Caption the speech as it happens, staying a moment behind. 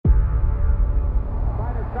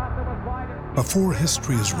Before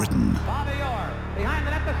history is written,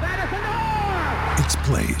 it's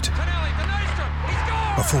played.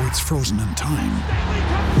 Before it's frozen in time,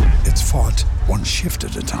 it's fought one shift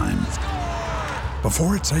at a time.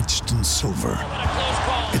 Before it's etched in silver,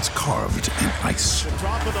 it's carved in ice.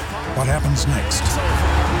 What happens next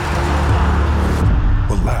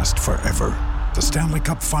will last forever. The Stanley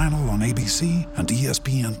Cup Final on ABC and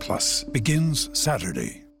ESPN Plus begins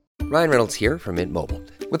Saturday. Ryan Reynolds here from Mint Mobile.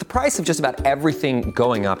 With the price of just about everything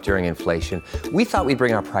going up during inflation, we thought we'd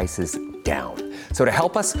bring our prices down. So to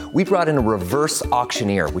help us, we brought in a reverse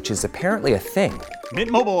auctioneer, which is apparently a thing. Mint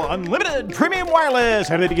Mobile Unlimited Premium Wireless.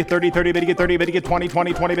 How to get 30, 30, bit to get 30, bit to get 20,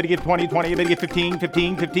 20, 20, bit to get 20, 20, bit to get 15,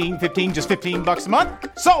 15, 15, 15, just $15 a month?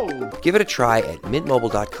 Sold! Give it a try at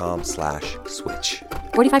mintmobile.com/switch.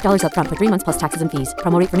 $45 up front for 3 months plus taxes and fees.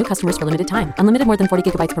 Promo rate for new customers for limited time. Unlimited more than 40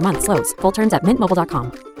 gigabytes per month. Slows full terms at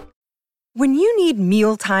mintmobile.com. When you need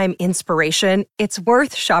mealtime inspiration, it's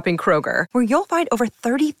worth shopping Kroger, where you'll find over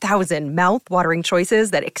 30,000 mouth-watering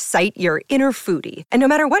choices that excite your inner foodie. And no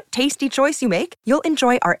matter what tasty choice you make, you'll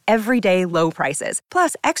enjoy our everyday low prices,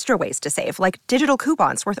 plus extra ways to save, like digital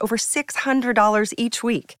coupons worth over $600 each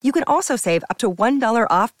week. You can also save up to $1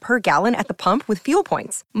 off per gallon at the pump with fuel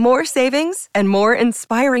points. More savings and more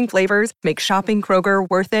inspiring flavors make shopping Kroger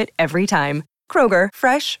worth it every time. Kroger,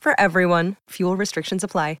 fresh for everyone. Fuel restrictions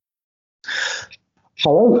apply.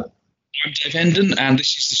 Hello, I'm Dave Hendon, and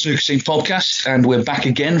this is the Snooker Scene podcast, and we're back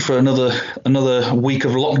again for another week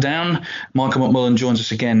of lockdown. Michael McMullen joins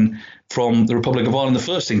us again from the Republic of Ireland. The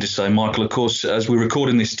first thing to say, Michael, of course, as we're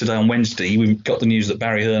recording this today on Wednesday, we've got the news that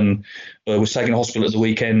Barry Hearn was taken to hospital at the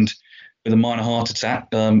weekend with a minor heart attack.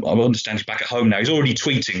 I understand he's back at home now. He's already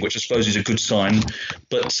tweeting, which I suppose is a good sign.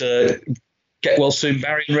 But get well soon,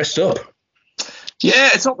 Barry, and rest up.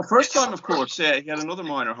 Yeah, it's not the first time, of course. He had another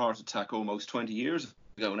minor heart attack almost 20 years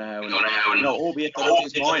ago now. And, albeit that it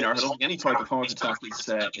is minor, I don't think any type of heart attack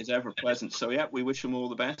is ever pleasant. So, yeah, we wish him all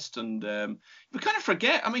the best. And we kind of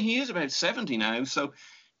forget. I mean, he is about 70 now. So,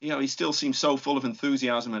 he still seems so full of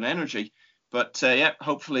enthusiasm and energy. But,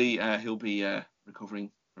 hopefully he'll be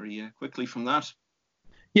recovering very quickly from that.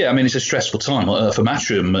 Yeah, I mean, it's a stressful time for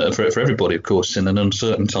Matchroom, for everybody, of course, in an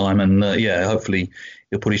uncertain time. And, hopefully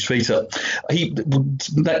he'll put his feet up.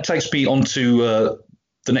 That takes me on to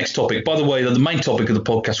the next topic. By the way, the main topic of the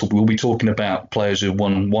podcast will be talking about players who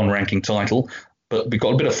won one ranking title. But we've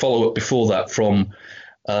got a bit of follow-up before that from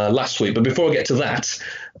last week. But before I get to that,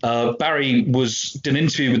 Barry did an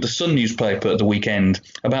interview with the Sun newspaper at the weekend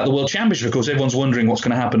about the World Championship. Of course, everyone's wondering what's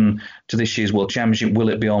going to happen to this year's World Championship. Will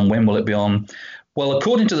it be on? When will it be on? Well,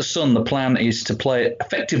 according to the Sun, the plan is to play it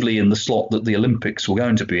effectively in the slot that the Olympics were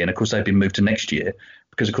going to be in. Of course, they've been moved to next year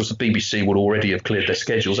because, of course, the BBC would already have cleared their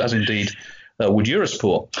schedules, as indeed would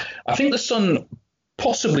Eurosport. I think the Sun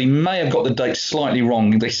possibly may have got the date slightly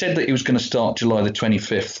wrong. They said that it was going to start July the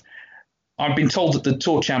 25th. I've been told that the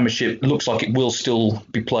Tour Championship looks like it will still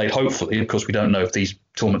be played, hopefully. Of course, we don't know if these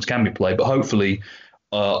tournaments can be played, but hopefully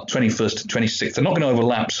 21st to 26th. They're not going to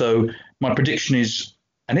overlap. So my prediction is,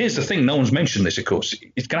 and here's the thing, no one's mentioned this, of course,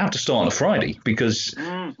 it's going to have to start on a Friday because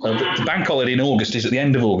the bank holiday in August is at the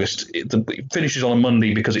end of August. It finishes on a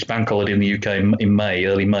Monday because it's bank holiday in the UK in May,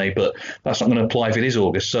 early May, but that's not going to apply if it is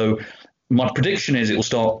August. So my prediction is it will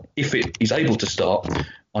start, if it is able to start,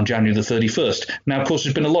 on January the 31st. Now, of course,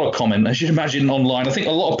 there's been a lot of comment, as you'd imagine, online. I think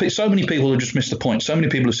so many people have just missed the point. So many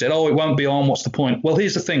people have said, it won't be on, what's the point? Well,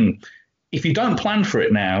 here's the thing. If you don't plan for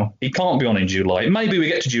it now, it can't be on in July. Maybe we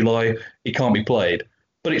get to July, it can't be played.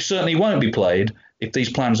 But it certainly won't be played if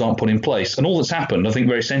these plans aren't put in place. And all that's happened, I think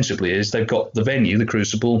very sensibly, is they've got the venue, the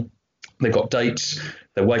Crucible, they've got dates,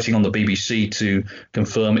 they're waiting on the BBC to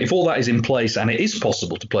confirm. If all that is in place and it is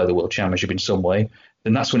possible to play the World Championship in some way,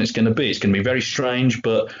 then that's when it's going to be. It's going to be very strange,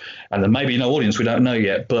 and there may be no audience, we don't know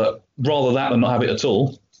yet, but rather that than not have it at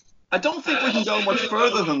all. I don't think we can go much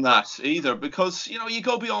further than that either because, you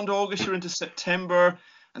go beyond August, you're into September.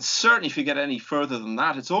 And certainly if you get any further than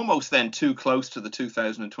that, it's almost then too close to the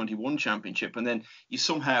 2021 championship. And then you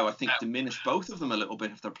somehow, I think, diminish both of them a little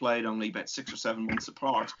bit if they're played only about 6 or 7 months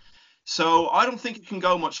apart. So I don't think it can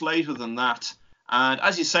go much later than that. And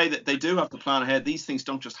as you say, that they do have to plan ahead. These things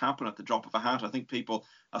don't just happen at the drop of a hat. I think people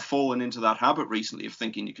have fallen into that habit recently of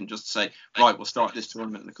thinking you can just say, right, we'll start this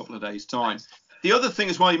tournament in a couple of days' time. The other thing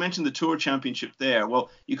is, while you mentioned the Tour Championship there, well,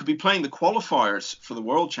 you could be playing the qualifiers for the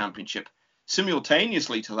World Championship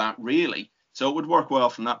simultaneously to that, really. So it would work well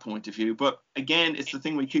from that point of view. But again, it's the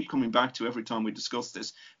thing we keep coming back to every time we discuss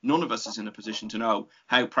this. None of us is in a position to know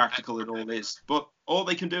how practical it all is. But all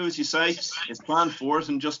they can do, as you say, is plan for it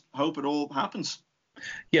and just hope it all happens.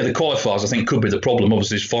 Yeah, the qualifiers, I think, could be the problem.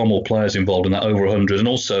 Obviously, there's far more players involved in that, over 100. And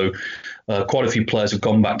also, Quite a few players have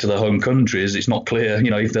gone back to their home countries. It's not clear,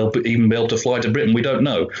 if they'll even be able to fly to Britain. We don't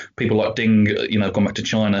know. People like Ding, gone back to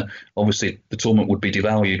China. Obviously, the tournament would be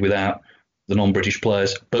devalued without the non-British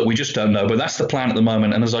players, but we just don't know. But that's the plan at the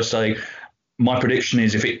moment. And as I say, my prediction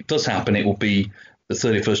is if it does happen, it will be the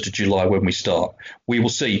 31st of July when we start. We will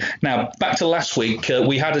see. Now, back to last week,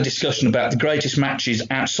 we had a discussion about the greatest matches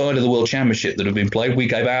outside of the World Championship that have been played. We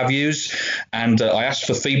gave our views, and I asked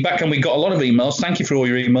for feedback, and we got a lot of emails. Thank you for all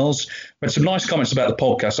your emails. We had some nice comments about the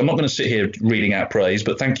podcast. I'm not going to sit here reading out praise,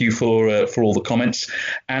 but thank you for all the comments.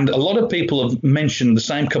 And a lot of people have mentioned the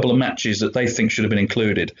same couple of matches that they think should have been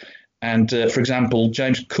included. And, for example,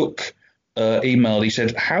 James Cook emailed. He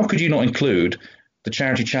said, how could you not include the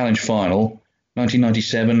Charity Challenge final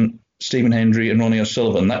 1997, Stephen Hendry and Ronnie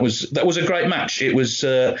O'Sullivan? That was a great match. It was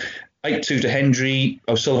 8-2 to Hendry.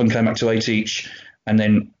 O'Sullivan came back to 8 each, and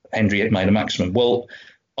then Hendry had made a maximum. Well,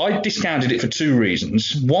 I discounted it for two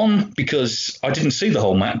reasons. One, because I didn't see the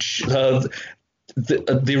whole match.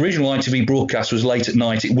 The original ITV broadcast was late at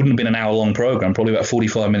night. It wouldn't have been an hour-long programme, probably about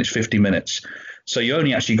 45 minutes, 50 minutes. So you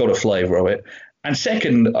only actually got a flavour of it. And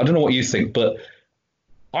second, I don't know what you think, but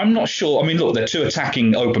I'm not sure. I mean, look, they're two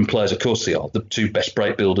attacking open players. Of course they are, the two best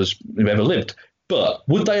break builders who've ever lived. But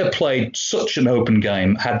would they have played such an open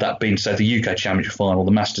game had that been, say, the UK Championship final,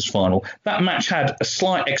 the Masters final? That match had a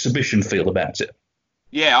slight exhibition feel about it.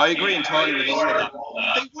 Yeah, I agree entirely with all of that.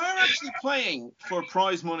 They were actually playing for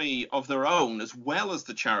prize money of their own as well as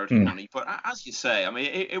the charity money. But as you say, I mean,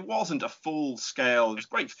 it wasn't a full scale. It was a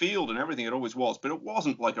great field and everything, it always was, but it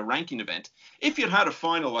wasn't like a ranking event. If you'd had a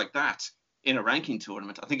final like that in a ranking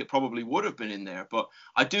tournament, I think it probably would have been in there. But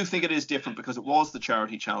I do think it is different because it was the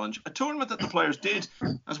Charity Challenge, a tournament that the players did,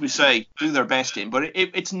 as we say, do their best in. But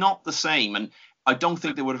it's not the same. And I don't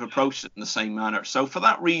think they would have approached it in the same manner. So for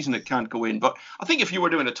that reason, it can't go in. But I think if you were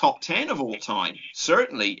doing a top 10 of all time,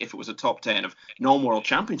 certainly if it was a top 10 of non-World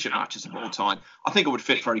Championship matches of all time, I think it would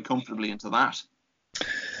fit very comfortably into that.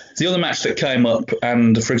 The other match that came up,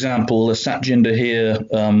 and for example, Satjinder here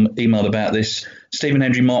emailed about this, Stephen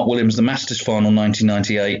Hendry, Mark Williams, the Masters final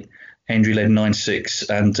 1998. Hendry led 9-6,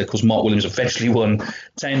 and of course Mark Williams eventually won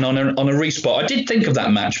 10 on a respot. I did think of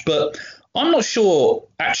that match, but I'm not sure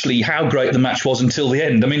actually how great the match was until the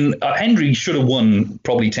end. I mean, Hendry should have won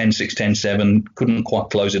probably 10-6, 10-7, couldn't quite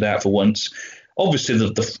close it out for once. Obviously,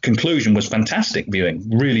 the conclusion was fantastic viewing,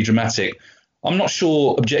 really dramatic. I'm not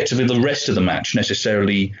sure objectively the rest of the match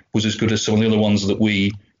necessarily was as good as some of the other ones that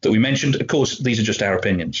we mentioned. Of course, these are just our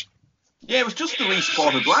opinions. Yeah, it was just the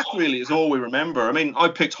respotted black, really, is all we remember. I mean, I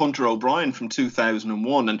picked Hunter O'Brien from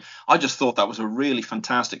 2001, and I just thought that was a really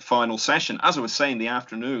fantastic final session. As I was saying, the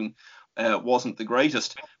afternoon wasn't the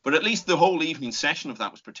greatest, but at least the whole evening session of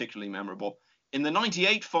that was particularly memorable. In the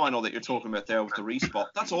 98 final that you're talking about there with the respot,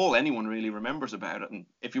 that's all anyone really remembers about it. And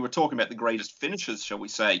if you were talking about the greatest finishes, shall we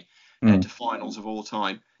say, to finals of all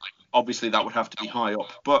time, obviously that would have to be high up.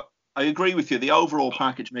 But I agree with you, the overall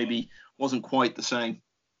package maybe wasn't quite the same.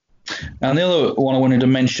 And the other one I wanted to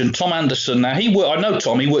mention, Tom Anderson. Now, I know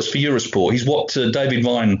Tom, he works for Eurosport. He's what David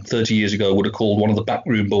Vine 30 years ago would have called one of the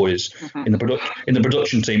backroom boys in the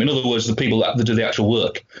production team. In other words, the people that do the actual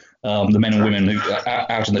work, the men and women who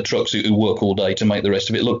are out in the trucks who work all day to make the rest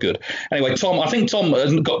of it look good. Anyway, I think Tom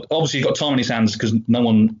has obviously got time in his hands because no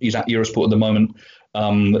one is at Eurosport at the moment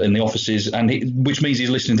in the offices, which means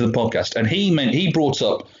he's listening to the podcast. And he brought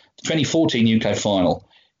up the 2014 UK final.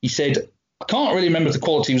 He said, I can't really remember if the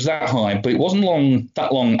quality was that high, but it wasn't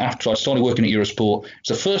that long after I started working at Eurosport. It's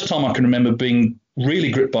the first time I can remember being really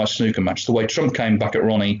gripped by a snooker match. The way Trump came back at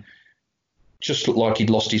Ronnie just looked like he'd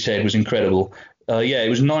lost his head. Was incredible. It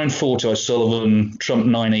was 9-4 to O'Sullivan, Trump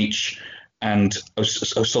 9 each, and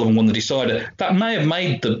O'Sullivan won the decider. That may have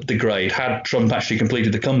made the grade had Trump actually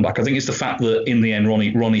completed the comeback. I think it's the fact that in the end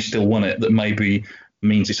Ronnie still won it that maybe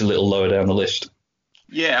means it's a little lower down the list.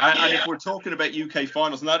 Yeah, and if we're talking about UK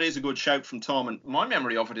finals, and that is a good shout from Tom, and my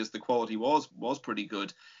memory of it is the quality was pretty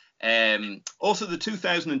good. Also, the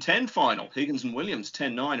 2010 final, Higgins and Williams,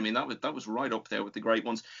 10-9. I mean, that was right up there with the great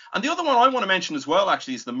ones. And the other one I want to mention as well,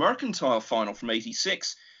 actually, is the Mercantile final from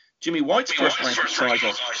 '86. Jimmy White's first ranking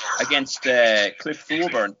title against Cliff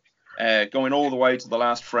Thorburn, going all the way to the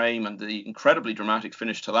last frame, and the incredibly dramatic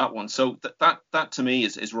finish to that one. So that to me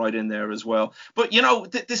is right in there as well. But,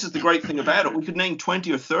 this is the great thing about it. We could name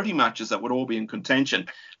 20 or 30 matches that would all be in contention.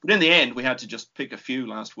 But in the end, we had to just pick a few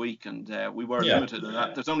last week, and we were limited in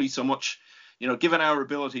that. There's only so much, given our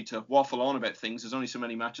ability to waffle on about things, there's only so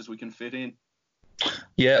many matches we can fit in.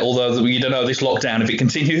 Yeah, although you don't know this lockdown, if it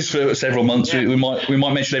continues for several months, we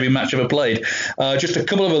might mention every match ever played. Just a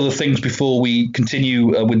couple of other things before we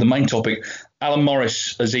continue with the main topic. Alan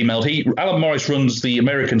Morris has emailed. Alan Morris runs the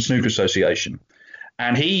American Snooker Association,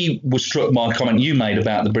 and he was struck by a comment you made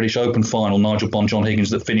about the British Open final, Nigel Bond, John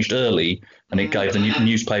Higgins, that finished early, and it gave the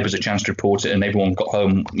newspapers a chance to report it, and everyone got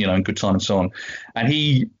home, in good time and so on. And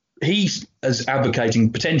he's as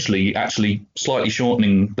advocating potentially actually slightly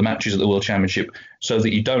shortening the matches at the World Championship so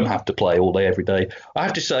that you don't have to play all day every day. I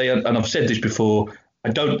have to say, and I've said this before, I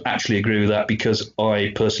don't actually agree with that, because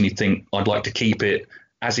I personally think I'd like to keep it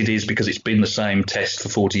as it is, because it's been the same test for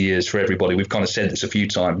 40 years for everybody. We've kind of said this a few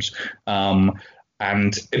times.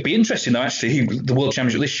 And it'd be interesting, though, actually, the World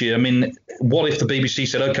Championship this year. I mean, what if the BBC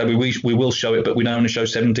said, OK, we will show it, but we only show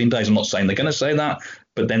 17 days? I'm not saying they're going to say that,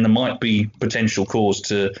 but then there might be potential cause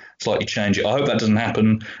to slightly change it. I hope that doesn't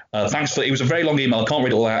happen. It was a very long email. I can't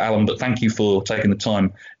read it all out, Alan, but thank you for taking the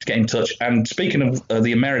time to get in touch. And speaking of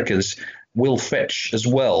the Americas, Will Fetch as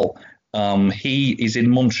well. He is in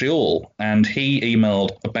Montreal, and he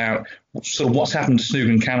emailed about sort of what's happened to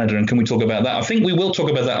snooker in Canada, and can we talk about that? I think we will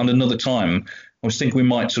talk about that on another time. I was thinking we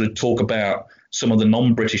might sort of talk about some of the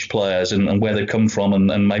non-British players and where they've come from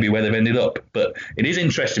and maybe where they've ended up. But it is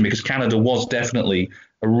interesting because Canada was definitely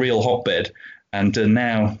a real hotbed. And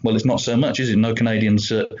now, well, it's not so much, is it? No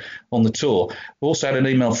Canadians on the tour. We also had an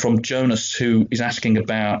email from Jonas, who is asking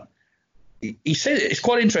about, he said, it's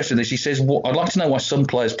quite interesting this. He says, I'd like to know why some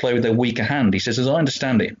players play with their weaker hand. He says, as I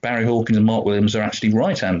understand it, Barry Hawkins and Mark Williams are actually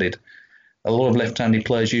right-handed. A lot of left-handed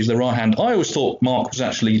players use their right hand. I always thought Mark was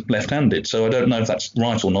actually left-handed, so I don't know if that's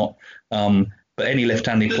right or not. But any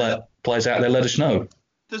left-handed players out there, let us know.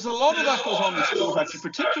 There's a lot of that goes on in sport, actually,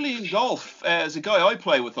 particularly in golf. As a guy I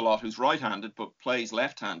play with a lot who's right-handed but plays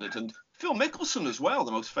left-handed, and Phil Mickelson as well,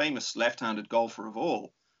 the most famous left-handed golfer of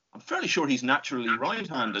all. I'm fairly sure he's naturally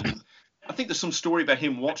right-handed. I think there's some story about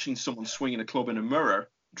him watching someone swinging a club in a mirror,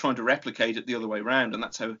 trying to replicate it the other way around, and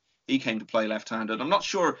that's how he came to play left-handed. I'm not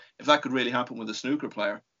sure if that could really happen with a snooker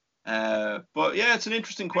player. But yeah, it's an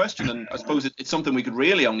interesting question, and I suppose it's something we could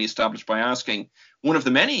really only establish by asking one of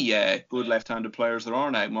the many good left-handed players there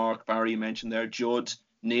are now. Mark, Barry, you mentioned there, Judd,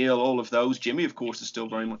 Neil, all of those. Jimmy, of course, is still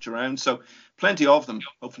very much around. So plenty of them.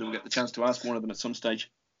 Hopefully we'll get the chance to ask one of them at some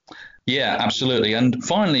stage. Yeah, absolutely. And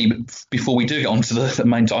finally, before we do get on to the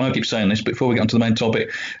main topic, I know I keep saying this, but before we get on to the main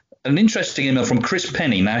topic, an interesting email from Chris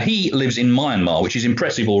Penny. Now, he lives in Myanmar, which is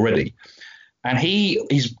impressive already. And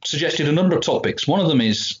he's suggested a number of topics. One of them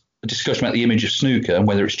is a discussion about the image of snooker and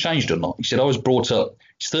whether it's changed or not. He said, he's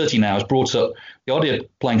 30 now, I was brought up, the idea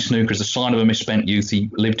of playing snooker as a sign of a misspent youth. He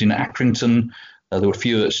lived in Accrington. There were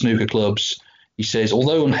fewer snooker clubs. He says,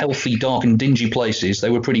 although unhealthy, dark and dingy places, they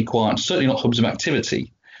were pretty quiet, certainly not hubs of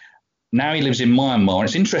activity. Now he lives in Myanmar.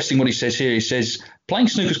 It's interesting what he says here. He says, playing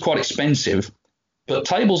snooker is quite expensive, but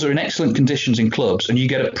tables are in excellent conditions in clubs, and you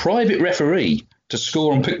get a private referee to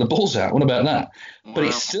score and pick the balls out. What about that?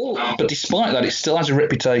 Wow. But despite that, it still has a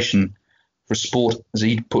reputation for a sport, as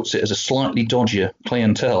he puts it, as a slightly dodgier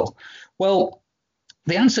clientele. Well,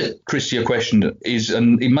 the answer, Chris, to your question is,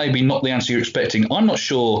 and it may be not the answer you're expecting. I'm not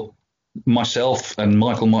sure myself, and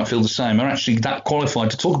Michael might feel the same, are actually that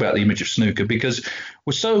qualified to talk about the image of snooker, because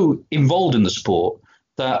we're so involved in the sport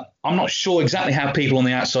that I'm not sure exactly how people on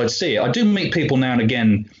the outside see it. I do meet people now and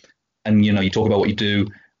again, and you talk about what you do,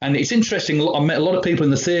 and it's interesting. I met a lot of people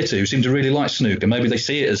in the theatre who seem to really like snooker. Maybe they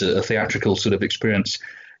see it as a theatrical sort of experience.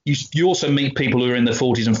 You also meet people who are in their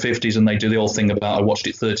 40s and 50s, and they do the old thing about, I watched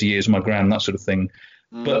it 30 years, my grand, that sort of thing.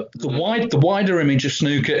 But the wider image of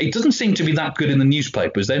snooker, it doesn't seem to be that good in the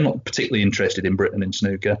newspapers. They're not particularly interested in Britain in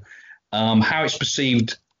snooker. How it's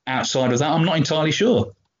perceived outside of that, I'm not entirely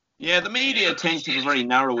sure. Yeah, the media tends to have a very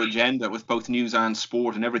narrow agenda with both news and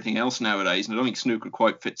sport and everything else nowadays, and I don't think snooker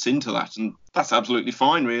quite fits into that. And that's absolutely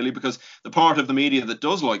fine, really, because the part of the media that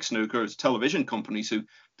does like snooker is television companies who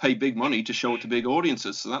pay big money to show it to big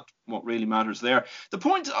audiences. So that's what really matters there. The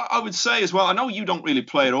point I would say as well, I know you don't really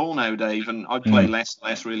play at all now, Dave, and I play less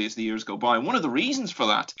really as the years go by. And one of the reasons for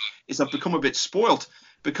that is I've become a bit spoilt,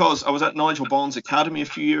 because I was at Nigel Bond's Academy a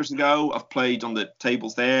few years ago. I've played on the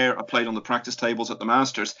tables there. I played on the practice tables at the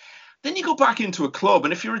Masters. Then you go back into a club,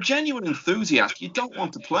 and if you're a genuine enthusiast, you don't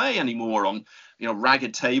want to play anymore on,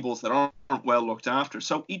 ragged tables that aren't well looked after.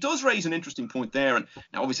 So he does raise an interesting point there. And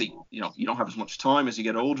now, obviously, you don't have as much time as you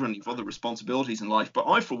get older and you have other responsibilities in life. But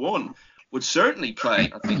I, for one, would certainly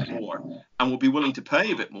play, I think, more, and would be willing to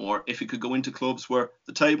pay a bit more if you could go into clubs where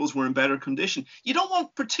the tables were in better condition. You don't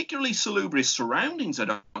want particularly salubrious surroundings, I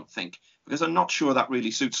don't think, because I'm not sure that really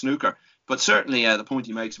suits snooker. But certainly the point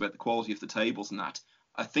he makes about the quality of the tables and that,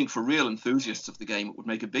 I think for real enthusiasts of the game, it would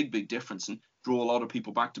make a big, big difference and draw a lot of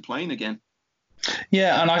people back to playing again.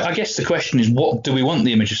 Yeah, and I guess the question is, what do we want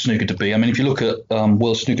the image of snooker to be? I mean, if you look at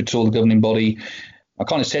World Snooker Tour, the governing body, I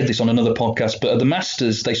kind of said this on another podcast, but at the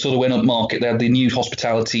Masters, they sort of went up market. They had the new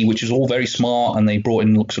hospitality, which was all very smart, and they brought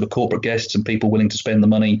in sort of corporate guests and people willing to spend the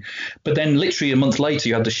money. But then literally a month later,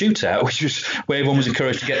 you had the shootout, which was where everyone was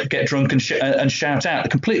encouraged to get drunk and shout out.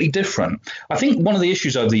 Completely different. I think one of the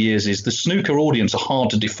issues over the years is the snooker audience are hard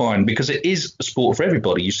to define because it is a sport for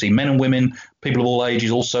everybody. You see men and women, people of all ages,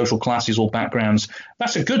 all social classes, all backgrounds.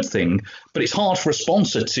 That's a good thing, but it's hard for a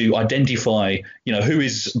sponsor to identify, who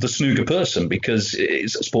is the snooker person, because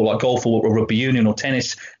it's a sport like golf or rugby union or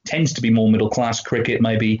tennis tends to be more middle class. Cricket,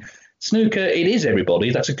 maybe. Snooker, it is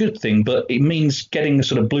everybody. That's a good thing, but it means getting a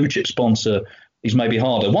sort of blue chip sponsor is maybe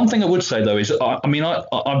harder. One thing I would say, though, is I've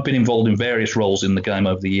been involved in various roles in the game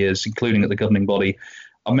over the years, including at the governing body.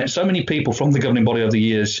 I've met so many people from the governing body over the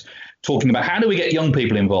years talking about how do we get young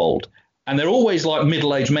people involved? And they're always like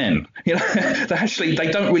middle-aged men. They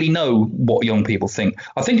don't really know what young people think.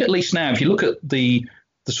 I think at least now, if you look at the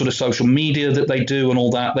sort of social media that they do and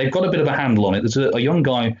all that, they've got a bit of a handle on it. There's a young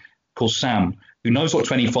guy called Sam who knows what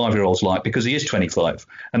 25-year-olds like because he is 25.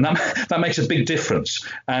 And that makes a big difference.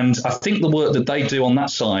 And I think the work that they do on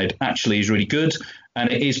that side actually is really good.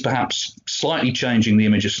 And it is perhaps slightly changing the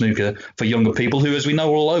image of snooker for younger people who, as we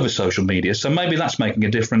know, are all over social media. So maybe that's making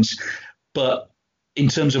a difference. But in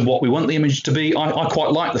terms of what we want the image to be, I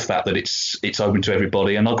quite like the fact that it's open to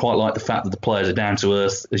everybody, and I quite like the fact that the players are down to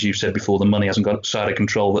earth. As you've said before, the money hasn't got so out of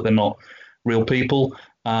control that they're not real people.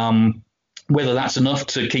 Whether that's enough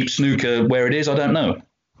to keep snooker where it is, I don't know.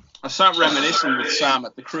 I sat reminiscing with Sam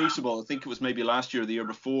at the Crucible. I think it was maybe last year or the year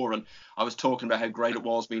before, and I was talking about how great it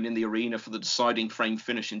was being in the arena for the deciding frame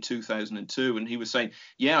finish in 2002, and he was saying,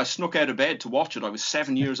 yeah, I snuck out of bed to watch it. I was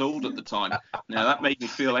 7 years old at the time. Now, that made me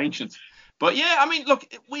feel ancient. But yeah, I mean, look,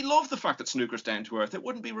 we love the fact that snooker's down to earth. It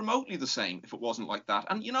wouldn't be remotely the same if it wasn't like that.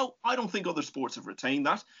 And, I don't think other sports have retained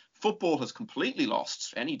that. Football has completely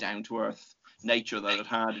lost any down to earth nature that it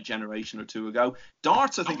had a generation or two ago.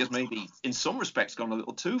 Darts, I think, has maybe in some respects gone a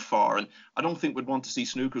little too far. And I don't think we'd want to see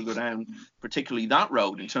snooker go down particularly that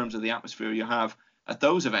road in terms of the atmosphere you have at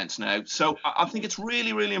those events now. So I think it's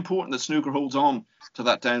really, really important that snooker holds on to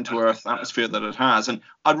that down to earth atmosphere that it has. And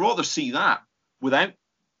I'd rather see that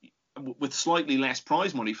with slightly less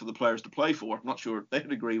prize money for the players to play for. I'm not sure they'd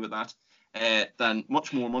agree with that, than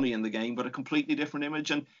much more money in the game, but a completely different image,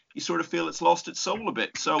 and you sort of feel it's lost its soul a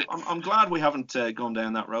bit. So I'm glad we haven't gone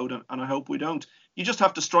down that road, and I hope we don't. You just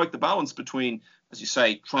have to strike the balance between, as you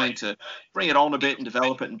say, trying to bring it on a bit and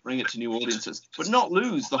develop it and bring it to new audiences, but not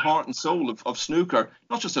lose the heart and soul of snooker,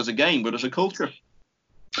 not just as a game, but as a culture.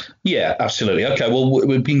 Yeah, absolutely. Okay, well,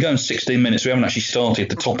 we've been going 16 minutes. We haven't actually started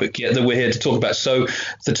the topic yet that we're here to talk about. So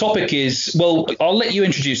the topic is, well, I'll let you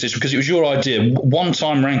introduce this because it was your idea.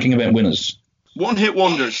 One-time ranking event winners. One-hit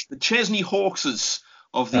wonders. The Chesney Hawkses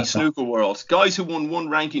of the snooker world. Guys who won one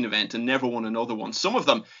ranking event and never won another one. Some of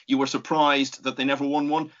them, you were surprised that they never won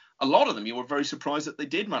one. A lot of them, you were very surprised that they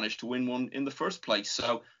did manage to win one in the first place.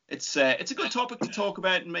 So it's a good topic to talk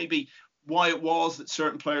about, and maybe why it was that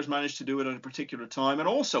certain players managed to do it at a particular time, and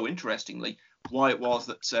also, interestingly, why it was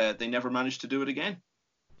that they never managed to do it again.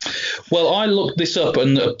 Well, I looked this up,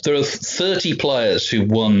 and there are 30 players who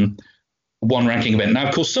won one ranking event. Now,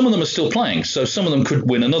 of course, some of them are still playing, so some of them could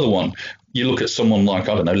win another one. You look at someone like,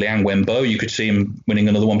 I don't know, Liang Wenbo, you could see him winning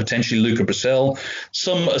another one, potentially Luca Brissell.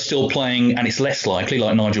 Some are still playing, and it's less likely,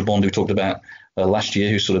 like Nigel Bond, who we talked about last year,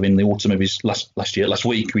 who's sort of in the autumn of his last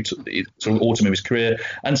week, sort of autumn of his career,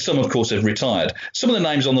 and some, of course, have retired. Some of the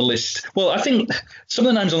names on the list, well, I think some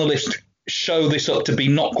of the names on the list show this up to be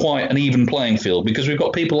not quite an even playing field, because we've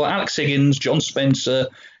got people like Alex Higgins, John Spencer,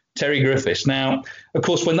 Terry Griffiths. Now, of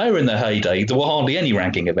course, when they were in their heyday, there were hardly any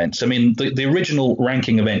ranking events. I mean, the original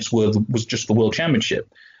ranking events was just the World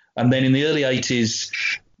Championship, and then in the early 80s.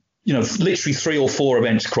 Literally 3 or 4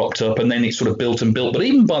 events cropped up, and then it sort of built and built. But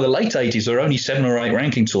even by the late 80s, there were only 7 or 8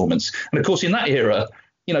 ranking tournaments. And of course, in that era,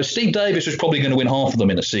 Steve Davis was probably going to win half of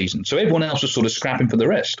them in a season. So everyone else was sort of scrapping for the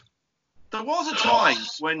rest. There was a time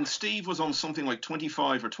when Steve was on something like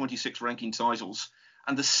 25 or 26 ranking titles,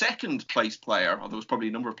 and the second place player, or there was probably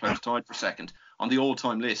a number of players tied for second, on the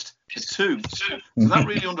all-time list had 2. So that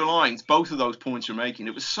really underlines both of those points you're making.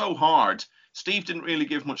 It was so hard. Steve didn't really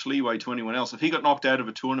give much leeway to anyone else. If he got knocked out of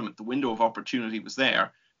a tournament, the window of opportunity was there.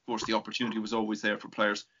 Of course, the opportunity was always there for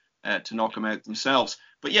players to knock him out themselves.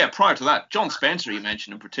 But yeah, prior to that, John Spencer, you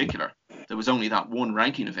mentioned in particular, there was only that one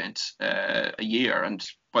ranking event a year. And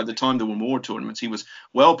by the time there were more tournaments, he was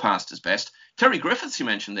well past his best. Terry Griffiths, you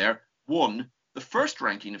mentioned there, won the first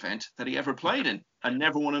ranking event that he ever played in, and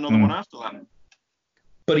never won another one after that.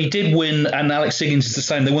 But he did win, and Alex Higgins is the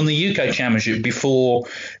same. They won the UK Championship before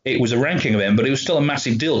it was a ranking event, but it was still a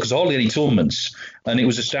massive deal because hardly any tournaments, and it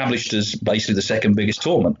was established as basically the second biggest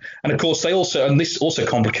tournament. And of course, they also, and this also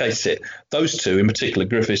complicates it, those two in particular,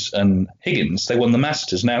 Griffiths and Higgins, they won the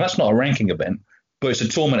Masters. Now, that's not a ranking event, but it's a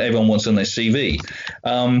tournament everyone wants on their CV.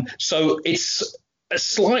 So it's a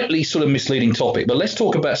slightly sort of misleading topic, but let's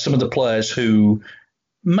talk about some of the players who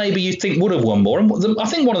maybe you think would have won more. And I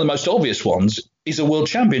think one of the most obvious ones is a world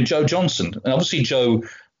champion, Joe Johnson. And obviously Joe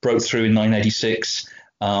broke through in 1986.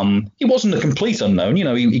 He wasn't a complete unknown. You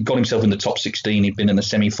know, he got himself in the top 16. He'd been in the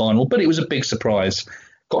semi-final, but it was a big surprise.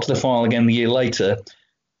 Got to the final again the year later.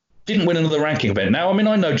 Didn't win another ranking event. Now, I mean,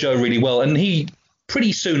 I know Joe really well, and he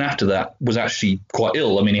pretty soon after that was actually quite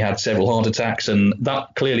ill. I mean, he had several heart attacks, and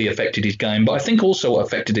that clearly affected his game. But I think also what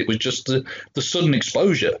affected it was just the sudden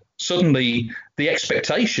exposure. Suddenly, the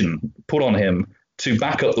expectation put on him to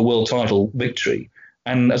back up the world title victory.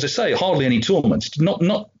 And as I say, hardly any tournaments.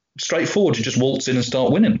 Not straightforward to just waltz in and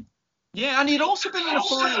start winning. Yeah, and he'd also been in a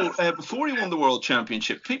final before he won the World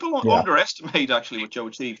Championship. People underestimate actually what Joe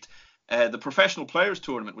achieved. The Professional Players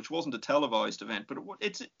Tournament, which wasn't a televised event, but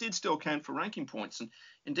it did still count for ranking points. And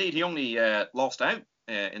indeed, he only lost out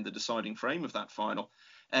in the deciding frame of that final.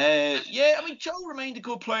 I mean, Joe remained a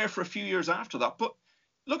good player for a few years after that. But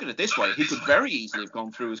look at it this way. He could very easily have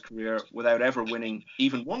gone through his career without ever winning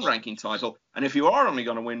even one ranking title. And if you are only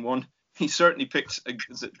going to win one, he certainly picked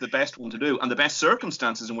the best one to do and the best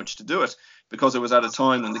circumstances in which to do it, because it was at a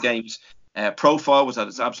time when the game's profile was at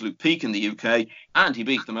its absolute peak in the UK, and he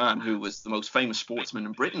beat the man who was the most famous sportsman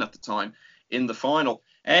in Britain at the time in the final.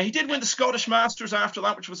 He did win the Scottish Masters after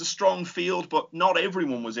that, which was a strong field, but not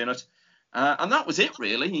everyone was in it. And that was it,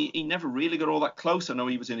 really. He never really got all that close. I know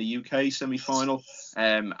he was in a UK semi-final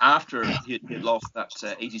after he had lost that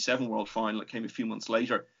 87 World Final. It came a few months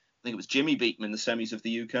later. I think it was Jimmy beat him in the semis of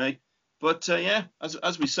the UK. But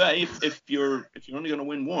as we say, if you're only going to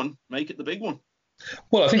win one, make it the big one.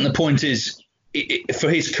 Well, I think the point is, for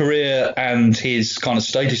his career and his kind of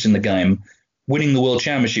status in the game, winning the World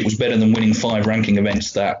Championship was better than winning 5 ranking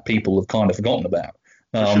events that people have kind of forgotten about.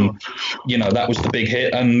 Sure. You know, that was the big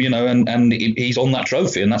hit, and you know, and he's on that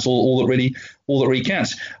trophy, and that's all that really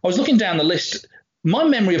counts. I was looking down the list. My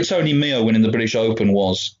memory of Tony Meo winning the British Open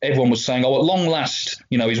was everyone was saying, "Oh, at long last,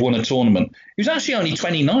 you know, he's won a tournament." He was actually only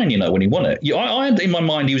 29, you know, when he won it. I had in my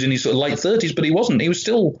mind he was in his sort of late 30s, but he wasn't. He was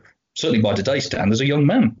still, certainly by today's standards, a young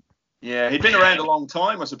man. Yeah, he'd been around a long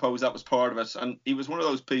time, I suppose that was part of it. And he was one of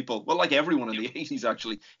those people, well, like everyone in the 80s,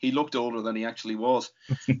 actually, he looked older than he actually was.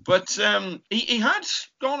 But he had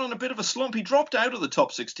gone on a bit of a slump. He dropped out of the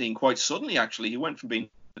top 16 quite suddenly, actually. He went from being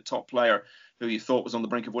a top player who you thought was on the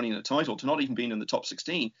brink of winning a title to not even being in the top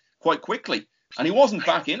 16 quite quickly. And he wasn't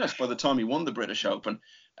back in it by the time he won the British Open.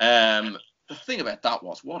 The thing about that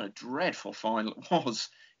was, what a dreadful final it was.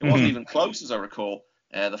 It wasn't even close, as I recall,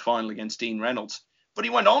 the final against Dean Reynolds. But he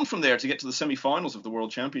went on from there to get to the semi-finals of the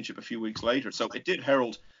World Championship a few weeks later. So it did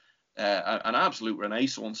herald an absolute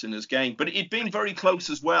renaissance in his game. But he'd been very close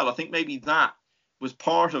as well. I think maybe that was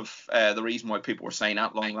part of the reason why people were saying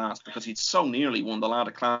at long last, because he'd so nearly won the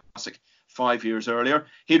Lada Classic 5 years earlier.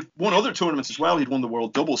 He'd won other tournaments as well. He'd won the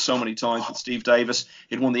World Doubles so many times with Steve Davis.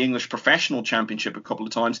 He'd won the English Professional Championship a couple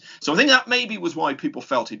of times. So I think that maybe was why people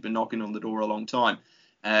felt he'd been knocking on the door a long time.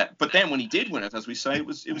 But then when he did win it, as we say, it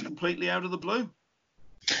was completely out of the blue.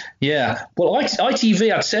 Yeah, well,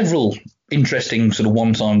 ITV had several interesting sort of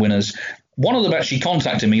one-time winners. One of them actually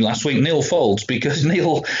contacted me last week, Neil Folds, because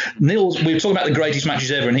Neil, we were talking about the greatest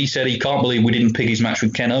matches ever, and he said he can't believe we didn't pick his match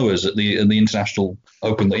with Ken Owers at the International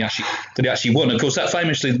Open that he actually won. Of course, that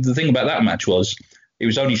famously, the thing about that match was it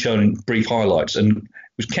was only shown in brief highlights, and it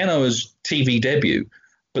was Ken Owers' TV debut,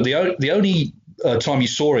 but the only time you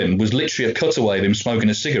saw him was literally a cutaway of him smoking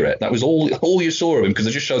a cigarette. That was all you saw of him, because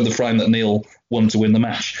they just showed the frame that Neil won to win the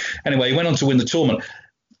match. Anyway, he went on to win the tournament.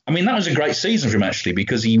 I mean, that was a great season for him, actually,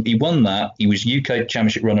 because he won that. He was UK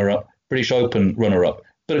Championship runner-up, British Open runner-up.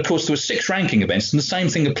 But, of course, there were 6 ranking events, and the same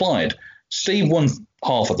thing applied. Steve won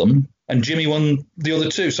half of them, and Jimmy won the other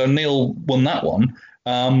 2. So Neil won that one.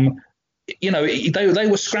 You know, they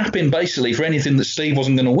were scrapping, basically, for anything that Steve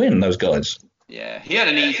wasn't going to win, those guys. Yeah, he had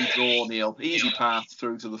an easy draw, Neil. Easy path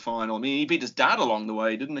through to the final. I mean, he beat his dad along the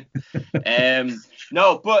way, didn't he?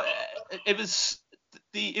 No, but it was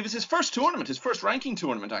his first tournament, his first ranking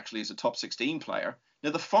tournament, actually, as a top 16 player.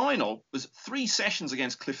 Now, the final was 3 sessions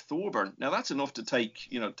against Cliff Thorburn. Now, that's enough to take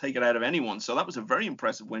it out of anyone. So that was a very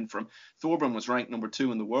impressive win for him. Thorburn was ranked number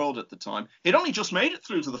 2 in the world at the time. He'd only just made it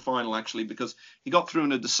through to the final, actually, because he got through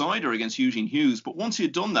in a decider against Eugene Hughes. But once he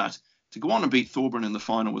had done that, to go on and beat Thorburn in the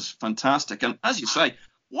final was fantastic. And as you say,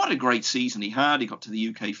 what a great season he had. He got to the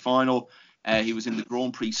UK final. He was in the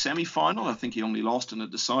Grand Prix semi-final. I think he only lost in a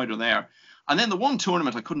decider there. And then the one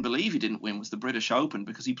tournament I couldn't believe he didn't win was the British Open,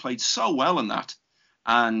 because he played so well in that.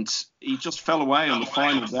 And he just fell away on the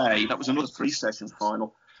final day. That was another 3-session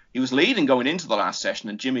final. He was leading going into the last session,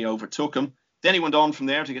 and Jimmy overtook him. Then he went on from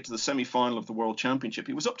there to get to the semi-final of the World Championship.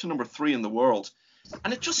 He was up to number 3 in the world.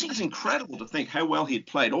 And it just seems incredible to think how well he had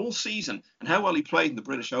played all season and how well he played in the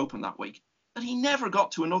British Open that week, that he never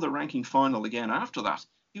got to another ranking final again after that.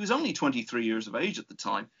 He was only 23 years of age at the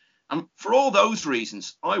time. And for all those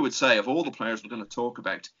reasons, I would say, of all the players we're going to talk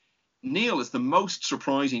about, Neil is the most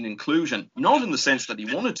surprising inclusion, not in the sense that he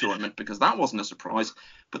won a tournament, because that wasn't a surprise,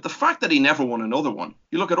 but the fact that he never won another one.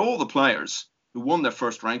 You look at all the players who won their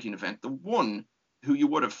first ranking event, the one who you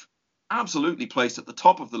would have absolutely placed at the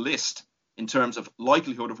top of the list in terms of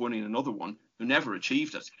likelihood of winning another one, who never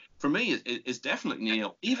achieved it, for me, is definitely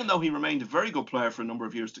Neil. Even though he remained a very good player for a number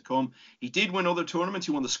of years to come, he did win other tournaments.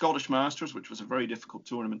 He won the Scottish Masters, which was a very difficult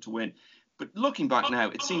tournament to win. But looking back now,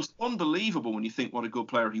 it seems unbelievable when you think what a good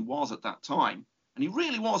player he was at that time. And he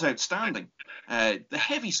really was outstanding. The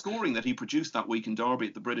heavy scoring that he produced that week in Derby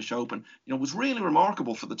at the British Open, was really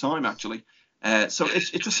remarkable for the time, actually. So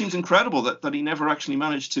it just seems incredible that he never actually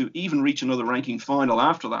managed to even reach another ranking final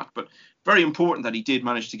after that. But very important that he did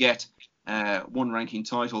manage to get one ranking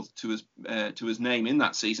title to his name in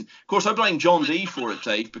that season. Of course, I blame John Dee for it,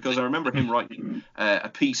 Dave, because I remember him writing a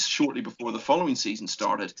piece shortly before the following season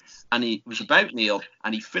started, and it was about Neil,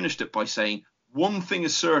 and he finished it by saying, "One thing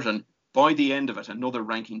is certain, by the end of it, another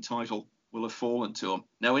ranking title will have fallen to him."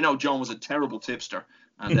 Now, we know John was a terrible tipster,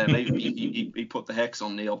 and maybe he put the hex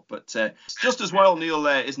on Neil. But just as well, Neil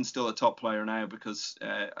isn't still a top player now, because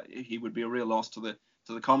he would be a real loss to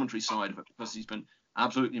the commentary side of it, because he's been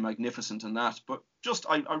absolutely magnificent in that. But just,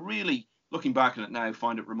 I really, looking back at it now,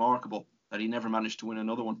 find it remarkable that he never managed to win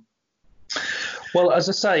another one. Well, as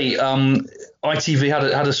I say, ITV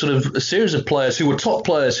had a sort of a series of players who were top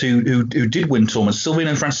players who did win tournaments.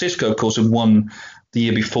 Silvino Francisco, of course, had won the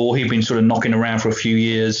year before. He'd been sort of knocking around for a few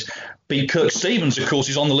years. Beat Kirk Stevens, of course,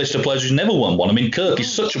 is on the list of players who's never won one. I mean, Kirk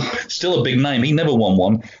is still a big name. He never won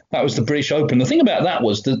one. That was the British Open. The thing about that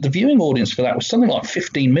was the viewing audience for that was something like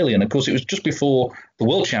 15 million. Of course, it was just before the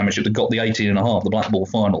World Championship that got the 18.5, the black ball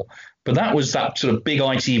final. But that was that sort of big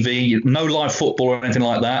ITV, no live football or anything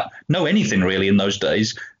like that. No anything really in those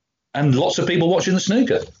days. And lots of people watching the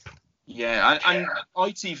snooker. Yeah, and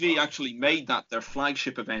ITV actually made that their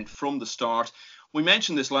flagship event from the start. We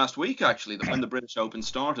mentioned this last week, actually, that when the British Open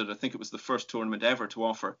started, I think it was the first tournament ever to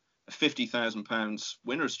offer a £50,000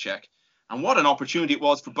 winner's cheque. And what an opportunity it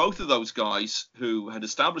was for both of those guys who had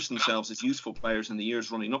established themselves as useful players in the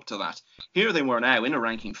years running up to that. Here they were now in a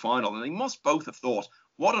ranking final, and they must both have thought,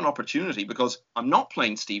 what an opportunity, because I'm not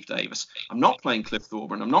playing Steve Davis, I'm not playing Cliff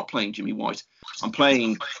Thorburn, I'm not playing Jimmy White. I'm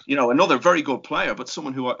playing, another very good player, but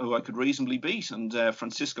someone who I could reasonably beat. And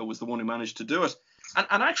Francisco was the one who managed to do it.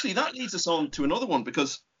 And actually, that leads us on to another one,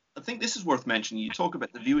 because I think this is worth mentioning. You talk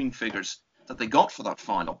about the viewing figures that they got for that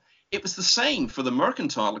final. It was the same for the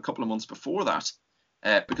Mercantile a couple of months before that,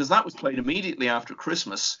 because that was played immediately after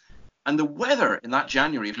Christmas. And the weather in that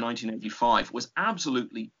January of 1985 was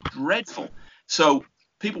absolutely dreadful. So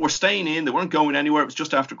people were staying in. They weren't going anywhere. It was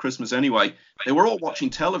just after Christmas anyway. They were all watching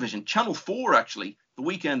television. Channel 4, actually, the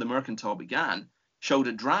weekend the Mercantile began, showed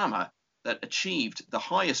a drama that achieved the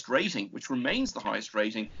highest rating, which remains the highest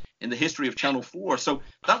rating in the history of Channel 4. So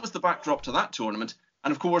that was the backdrop to that tournament.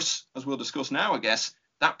 And of course, as we'll discuss now, I guess,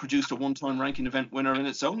 that produced a one-time ranking event winner in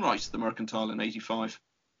its own right, the Mercantile in 85.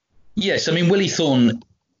 Yes, I mean, Willie Thorne,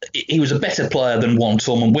 he was a better player than one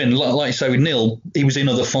tournament win. Like you say with Neil, he was in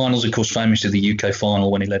other finals, of course, famously the UK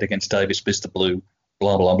final when he led against Davis, Mr. Blue,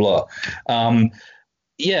 blah, blah, blah.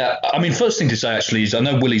 Yeah, I mean, first thing to say, actually, is I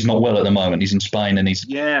know Willie's not well at the moment. He's in Spain and he's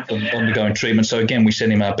undergoing treatment. So, again, we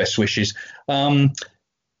send him our best wishes.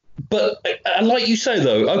 But like you say,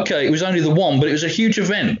 though, OK, it was only the one, but it was a huge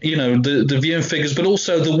event, the viewing figures. But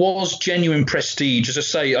also there was genuine prestige. As I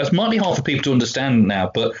say, it might be hard for people to understand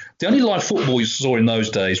now, but the only live football you saw in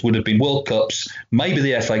those days would have been World Cups, maybe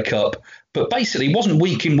the FA Cup. But basically, it wasn't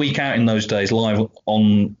week in, week out in those days live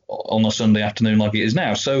on a Sunday afternoon like it is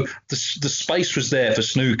now. So the space was there for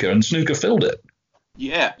snooker, and snooker filled it.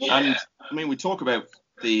 Yeah, and I mean, we talk about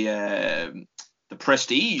the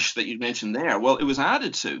prestige that you mentioned there. Well, it was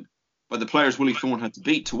added to by the players Willie Thorne had to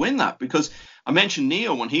beat to win that, because I mentioned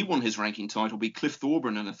Neil, when he won his ranking title, beat Cliff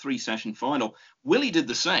Thorburn in a 3-session final. Willie did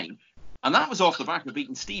the same. And that was off the back of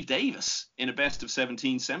beating Steve Davis in a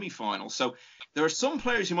best-of-17 semi-final. So there are some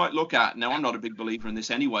players you might look at. Now, I'm not a big believer in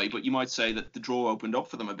this anyway, but you might say that the draw opened up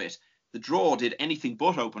for them a bit. the draw did anything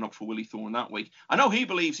but open up for Willie Thorne that week. I know he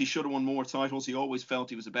believes he should have won more titles. He always felt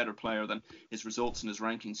he was a better player than his results and his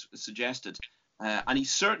rankings suggested. And he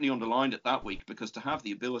certainly underlined it that week, because to have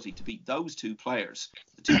the ability to beat those two players,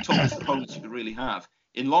 the two toughest opponents you could really have,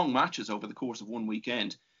 in long matches over the course of one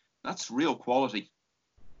weekend, that's real quality.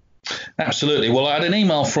 Absolutely. Well, I had an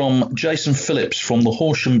email from Jason Phillips from the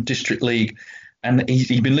Horsham District League, and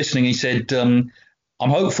he'd been listening. He said, I'm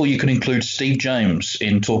hopeful you can include Steve James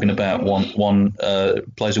in talking about one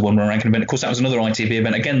players who won one ranking event. Of course, that was another ITV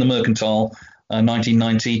event. Again, the Mercantile,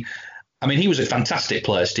 1990. I mean, he was a fantastic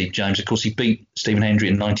player, Steve James. Of course, he beat Stephen Hendry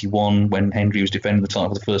in 91 when Hendry was defending the title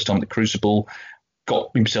for the first time at the Crucible.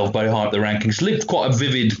 Got himself very high up the rankings. Lived quite a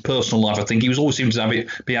vivid personal life, I think. He was always seemed to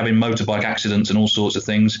be having motorbike accidents and all sorts of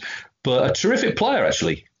things. But a terrific player,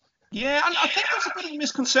 actually. Yeah, and I think there's a bit of a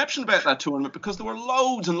misconception about that tournament, because there were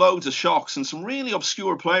loads and loads of shocks, and some really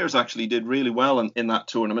obscure players actually did really well in that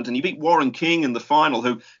tournament. And he beat Warren King in the final,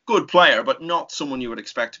 who, good player, but not someone you would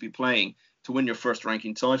expect to be playing to win your first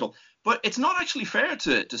ranking title. But it's not actually fair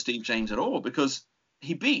to Steve James at all, because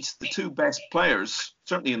he beat the two best players,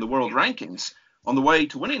 certainly in the world rankings, on the way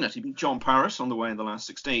to winning it. He beat John Paris on the way in the last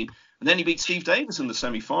 16, and then he beat Steve Davis in the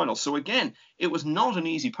semi-final. So again, it was not an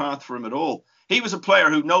easy path for him at all. He was a player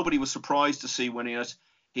who nobody was surprised to see winning it.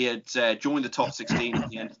 He had joined the top 16 at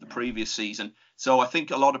the end of the previous season. So I think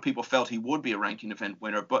a lot of people felt he would be a ranking event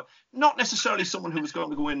winner, but not necessarily someone who was going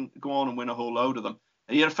to go on and win a whole load of them.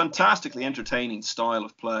 He had a fantastically entertaining style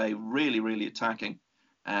of play, really, really attacking,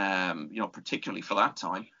 particularly for that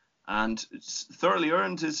time. And thoroughly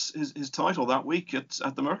earned his title that week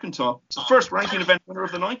at the Mercantile. It's the first ranking event winner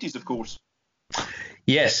of the 90s, of course.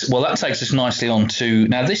 Yes, well, that takes us nicely on to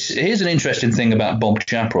now. Here's an interesting thing about Bob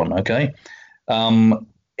Chaperon. Okay,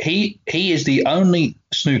 he is the only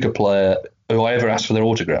snooker player who I ever asked for their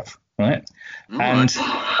autograph. Right, and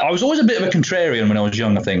I was always a bit of a contrarian when I was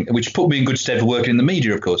young, I think, which put me in good stead for working in the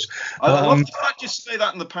media, of course. I love the fact you say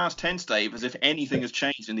that in the past tense, Dave, as if anything has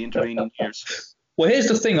changed in the intervening years. Well, here's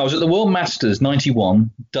the thing: I was at the World Masters '91,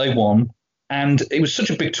 day one. And it was such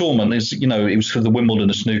a big tournament. It was for the Wimbledon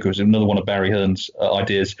of snooker. It was another one of Barry Hearn's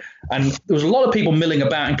ideas. And there was a lot of people milling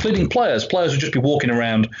about, including players. Players would just be walking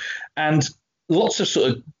around. And lots of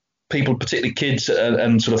sort of people, particularly kids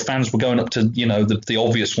and sort of fans, were going up to, the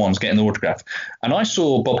obvious ones, getting the autograph. And I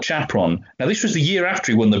saw Bob Chaperon. Now, this was the year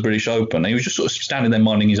after he won the British Open. He was just sort of standing there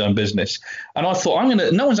minding his own business. And I thought,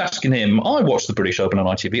 no one's asking him. I watched the British Open on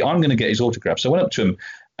ITV. I'm going to get his autograph. So I went up to him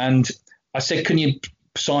and I said, can you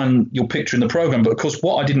sign your picture in the program? But of course,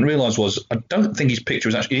 what I didn't realize was I don't think his picture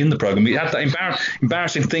was actually in the program. He had that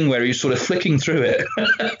embarrassing thing where he was sort of flicking through it.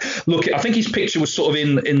 Look, I think his picture was sort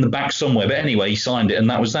of in the back somewhere, but anyway, he signed it and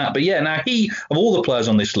that was that. But yeah, now of all the players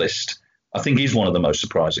on this list, I think he's one of the most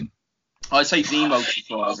surprising. I'd say the most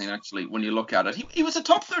surprising, actually, when you look at it. He was a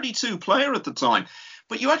top 32 player at the time.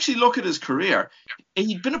 But you actually look at his career,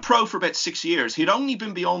 he'd been a pro for about 6 years. He'd only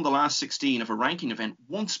been beyond the last 16 of a ranking event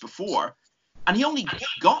once before. And he only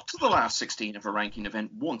got to the last 16 of a ranking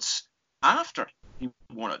event once after he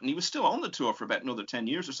won it. And he was still on the tour for about another 10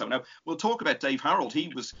 years or so. Now, we'll talk about Dave Harold.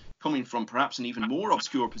 He was coming from perhaps an even more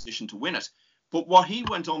obscure position to win it. But what he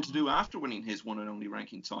went on to do after winning his one and only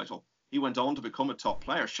ranking title, he went on to become a top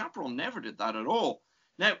player. Chaperon never did that at all.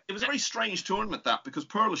 Now, it was a very strange tournament, that, because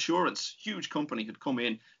Pearl Assurance, huge company, had come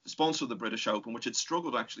in to sponsor the British Open, which had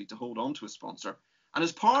struggled actually to hold on to a sponsor. And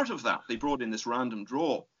as part of that, they brought in this random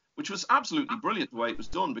draw, which was absolutely brilliant the way it was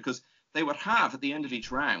done, because they would have, at the end of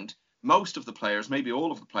each round, most of the players, maybe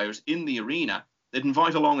all of the players, in the arena. They'd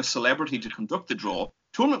invite along a celebrity to conduct the draw. The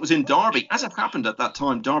tournament was in Derby. As it happened at that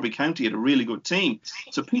time, Derby County had a really good team.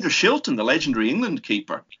 So Peter Shilton, the legendary England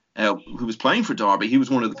keeper, who was playing for Derby, he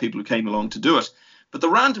was one of the people who came along to do it. But the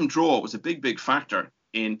random draw was a big, big factor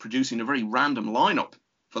in producing a very random lineup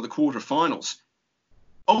for the quarterfinals.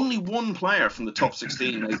 Only one player from the top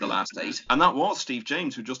 16 made the last 8, and that was Steve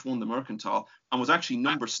James, who just won the Mercantile and was actually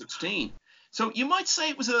number 16. So you might say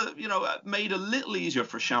it was made a little easier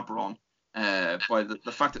for Chaperon by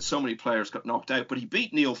the fact that so many players got knocked out. But he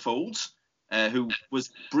beat Neil Folds, who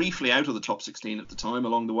was briefly out of the top 16 at the time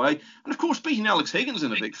along the way, and of course beating Alex Higgins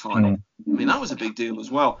in a big final. I mean, that was a big deal as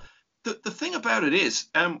well. The thing about it is,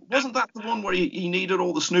 wasn't that the one where he needed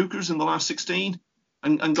all the snookers in the last 16?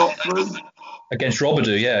 And got through against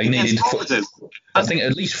Robidoux. Yeah, he needed. I think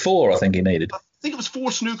at least 4. I think he needed. I think it was 4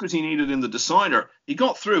 snookers he needed in the decider. He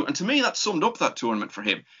got through, and to me that summed up that tournament for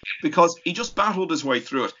him, because he just battled his way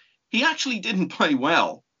through it. He actually didn't play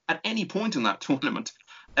well at any point in that tournament.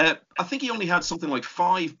 I think he only had something like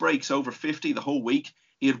 5 breaks over 50 the whole week.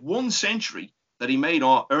 He had 1 century that he made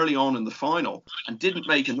early on in the final and didn't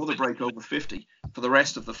make another break over 50 for the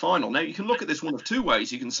rest of the final. Now, you can look at this one of two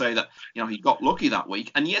ways. You can say that, he got lucky that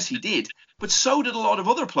week, and yes, he did, but so did a lot of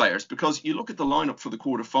other players, because you look at the lineup for the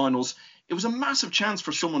quarterfinals, it was a massive chance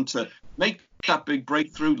for someone to make that big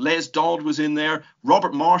breakthrough. Les Dodd was in there,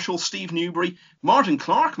 Robert Marshall, Steve Newbury, Martin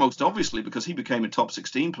Clark, most obviously, because he became a top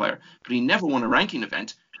 16 player, but he never won a ranking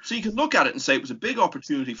event. So you can look at it and say it was a big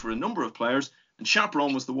opportunity for a number of players, and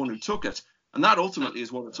Chaperon was the one who took it. And that ultimately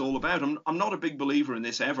is what it's all about. I'm not a big believer in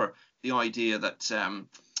this ever, the idea that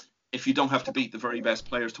if you don't have to beat the very best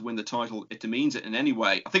players to win the title, it demeans it in any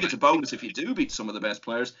way. I think it's a bonus if you do beat some of the best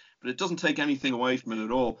players, but it doesn't take anything away from it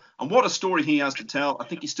at all. And what a story he has to tell. I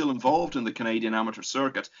think he's still involved in the Canadian amateur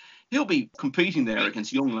circuit. He'll be competing there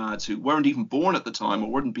against young lads who weren't even born at the time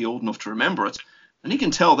or wouldn't be old enough to remember it. And he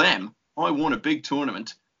can tell them, I won a big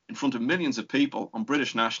tournament in front of millions of people on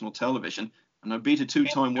British national television, and I beat a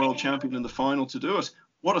two-time world champion in the final to do it.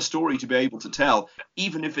 What a story to be able to tell,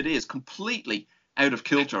 even if it is completely out of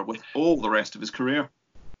kilter with all the rest of his career.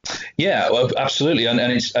 Yeah, well, absolutely. And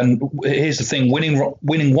here's the thing: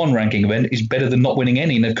 winning one ranking event is better than not winning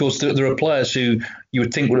any. And of course, there are players who you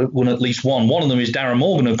would think would have won at least one. One of them is Darren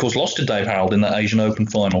Morgan, who of course lost to Dave Harold in that Asian Open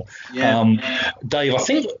final. Yeah. Dave, I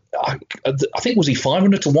think was he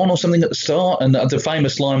 500 to 1 or something at the start, and the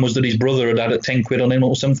famous line was that his brother had had 10 quid on him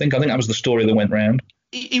or something. I think that was the story that went round.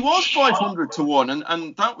 He was 500 to 1,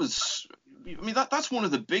 and that was. That's one of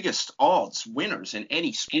the biggest odds winners in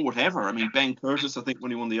any sport ever. I mean, Ben Curtis, I think, when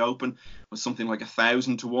he won the Open, was something like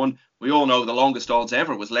 1,000 to 1. We all know the longest odds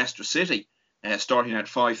ever was Leicester City, starting at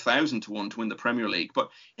 5,000 to 1 to win the Premier League. But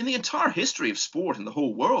in the entire history of sport in the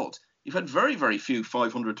whole world, you've had very, very few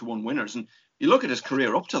 500 to 1 winners. And you look at his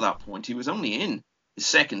career up to that point, he was only in his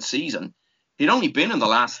second season. He'd only been in the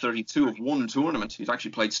last 32 of one tournament. He'd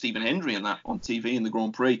actually played Stephen Hendry in that on TV in the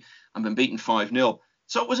Grand Prix and been beaten 5-0.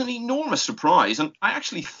 So it was an enormous surprise, and I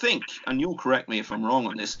actually think, and you'll correct me if I'm wrong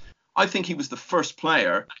on this, I think he was the first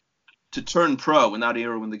player to turn pro in that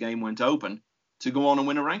era when the game went open to go on and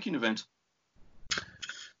win a ranking event.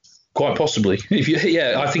 Quite possibly. I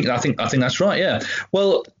think that's right. Yeah.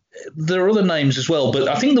 Well, there are other names as well, but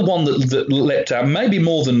I think the one that leapt out, maybe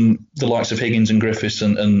more than the likes of Higgins and Griffiths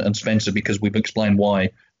and Spencer, because we've explained why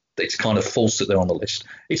it's kind of false that they're on the list.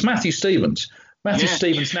 It's Matthew Stevens.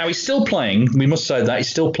 Stevens, now he's still playing, we must say that, he's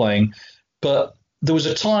still playing, but there was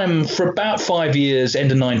a time for about 5 years,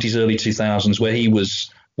 end of 90s, early 2000s, where he was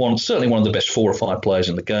certainly one of the best 4 or 5 players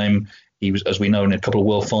in the game. He was, as we know, in a couple of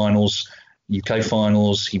world finals, UK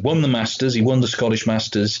finals, he won the Masters, he won the Scottish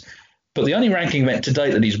Masters, but the only ranking event to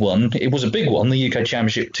date that he's won, it was a big one, the UK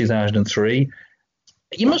Championship 2003.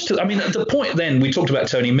 You must have, at the point then, we talked about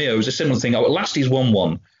Tony Meo, it was a similar thing. At last he's won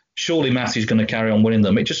one. Surely Matthew's going to carry on winning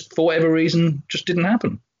them. It just, for whatever reason, just didn't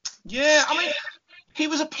happen. Yeah, he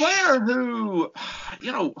was a player who,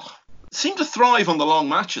 seemed to thrive on the long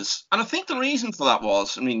matches. And I think the reason for that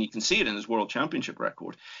was, you can see it in his World Championship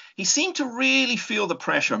record, he seemed to really feel the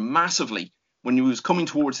pressure massively when he was coming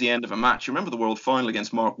towards the end of a match. You remember the World Final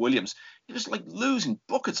against Mark Williams? He was like losing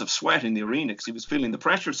buckets of sweat in the arena because he was feeling the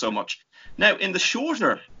pressure so much. Now, in the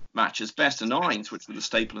shorter matches, best of nines, which were the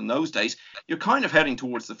staple in those days, you're kind of heading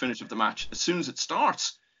towards the finish of the match as soon as it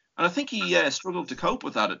starts. And I think he struggled to cope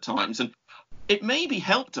with that at times. And it maybe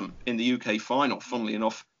helped him in the UK final, funnily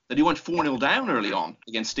enough, that he went 4-0 down early on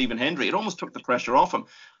against Stephen Hendry. It almost took the pressure off him.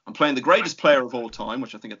 And playing the greatest player of all time,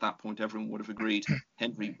 which I think at that point everyone would have agreed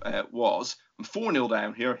Hendry was. I'm 4-0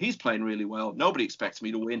 down here. He's playing really well. Nobody expects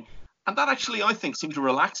me to win. And that actually, I think, seemed to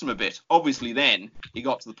relax him a bit. Obviously, then he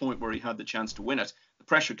got to the point where he had the chance to win it. The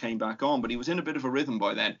pressure came back on, but he was in a bit of a rhythm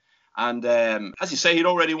by then. And as you say, he'd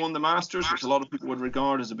already won the Masters, which a lot of people would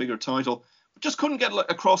regard as a bigger title, but just couldn't get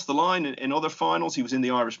across the line in other finals. He was in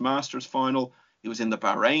the Irish Masters final. He was in the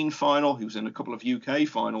Bahrain final. He was in a couple of UK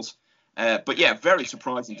finals. But yeah, very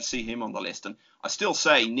surprising to see him on the list. And I still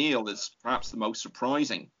say Neil is perhaps the most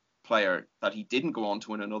surprising player that he didn't go on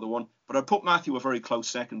to win another one. But I put Matthew a very close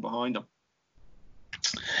second behind him.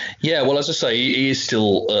 Yeah, well, as I say, he is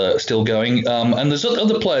still going. And there's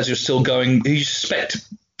other players who are still going who you suspect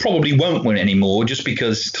probably won't win anymore just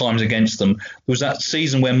because time's against them. There was that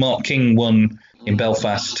season where Mark King won in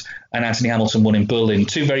Belfast and Anthony Hamilton won in Berlin.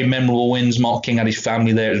 2 very memorable wins. Mark King had his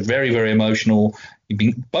family there. It was very, very emotional.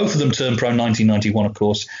 Both of them turned pro in 1991, of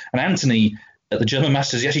course. And Anthony, at the German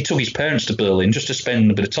Masters, he actually took his parents to Berlin just to spend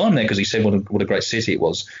a bit of time there because he said what a great city it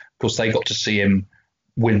was. Of course, they got to see him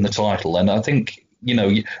win the title. And I think,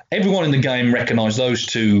 everyone in the game recognised those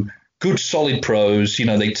 2 good, solid pros.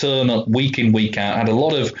 They turn up week in, week out. Had a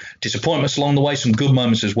lot of disappointments along the way, some good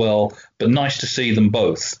moments as well. But nice to see them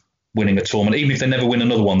both winning a tournament. Even if they never win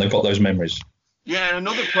another one, they've got those memories. Yeah, and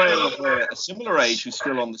another player of a similar age who's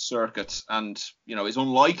still on the circuit and, is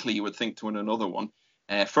unlikely, you would think, to win another one.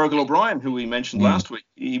 Fergal O'Brien, who we mentioned last week,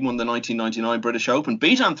 he won the 1999 British Open,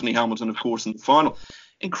 beat Anthony Hamilton, of course, in the final.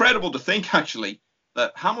 Incredible to think, actually,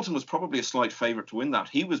 that Hamilton was probably a slight favourite to win that.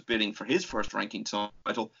 He was bidding for his first ranking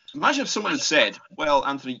title. Imagine if someone had said, well,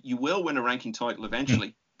 Anthony, you will win a ranking title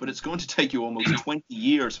eventually, but it's going to take you almost 20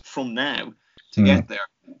 years from now to get there.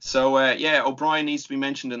 So, O'Brien needs to be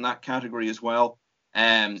mentioned in that category as well.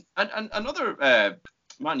 And another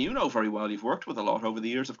man you know very well, you've worked with a lot over the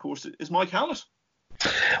years, of course, is Mike Hallett.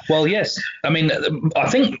 Well, yes. I mean, I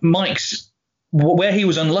think Mike's, where he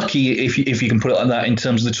was unlucky, if you can put it like that, in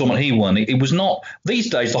terms of the tournament he won, it was not, these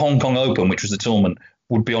days, the Hong Kong Open, which was the tournament,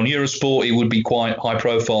 would be on Eurosport, it would be quite high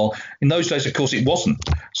profile. In those days, of course, it wasn't.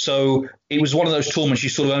 So it was one of those tournaments you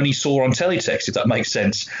sort of only saw on teletext, if that makes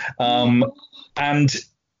sense. And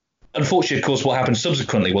unfortunately, of course, what happened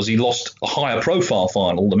subsequently was he lost a higher profile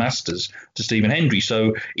final, the Masters, to Stephen Hendry.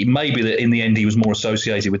 So it may be that in the end he was more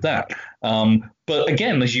associated with that. But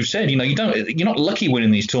again, as you've said, you're not lucky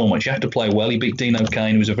winning these tournaments. You have to play well. He beat Dino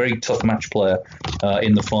Kane, who was a very tough match player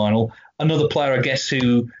in the final. Another player, I guess,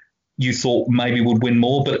 who you thought maybe would win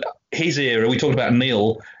more, but his era, we talked about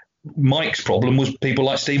Neil. Mike's problem was people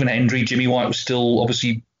like Stephen Hendry. Jimmy White was still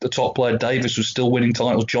obviously the top player. Davis was still winning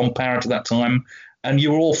titles. John Parrott at that time. And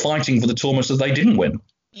you were all fighting for the tournaments that they didn't win.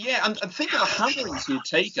 Yeah, and think of the hammerings he'd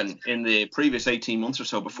taken in the previous 18 months or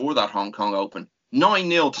so before that Hong Kong Open.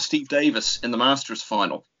 9-0 to Steve Davis in the Masters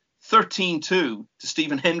final. 13-2 to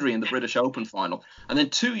Stephen Hendry in the British Open final. And then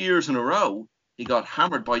 2 years in a row, he got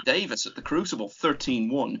hammered by Davis at the Crucible,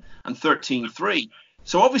 13-1 and 13-3.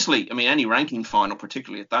 So obviously, I mean, any ranking final,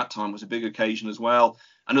 particularly at that time, was a big occasion as well.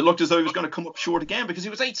 And it looked as though he was going to come up short again because he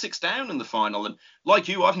was 8-6 down in the final. And like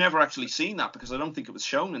you, I've never actually seen that because I don't think it was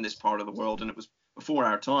shown in this part of the world. And it was before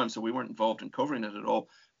our time, so we weren't involved in covering it at all.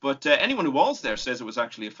 But anyone who was there says it was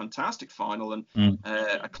actually a fantastic final and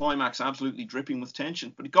a climax absolutely dripping with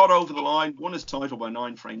tension. But he got over the line, won his title by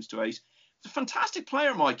 9 frames to 8. He's a fantastic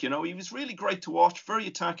player, Mike. He was really great to watch, very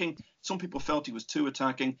attacking. Some people felt he was too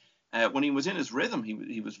attacking. When he was in his rhythm,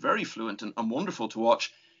 he was very fluent and wonderful to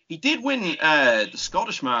watch. He did win the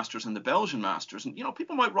Scottish Masters and the Belgian Masters. And,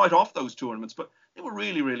 people might write off those tournaments, but they were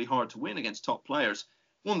really, really hard to win against top players.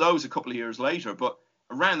 Won those a couple of years later, but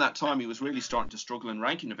around that time, he was really starting to struggle in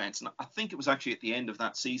ranking events. And I think it was actually at the end of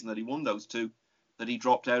that season that he won those two that he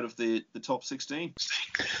dropped out of the top 16.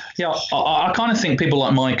 Yeah, I kind of think people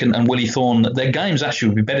like Mike and Willie Thorne, their games actually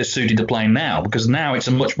would be better suited to playing now because now it's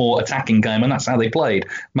a much more attacking game and that's how they played.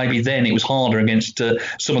 Maybe then it was harder against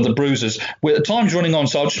some of the bruisers. The time's running on,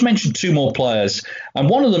 so I'll just mention 2 more players. And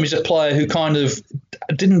one of them is a player who kind of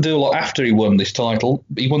didn't do a lot after he won this title.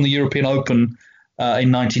 He won the European Open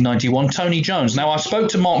in 1991, Tony Jones. Now, I spoke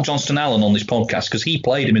to Mark Johnston-Allen on this podcast because he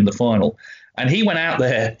played him in the final. And he went out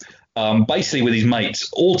there basically with his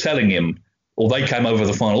mates, all telling him, or they came over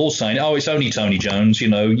the final, all saying, oh, it's only Tony Jones,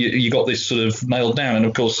 you got this sort of nailed down. And,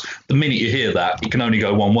 of course, the minute you hear that, it can only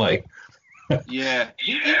go one way. Yeah,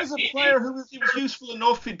 he was a player who was useful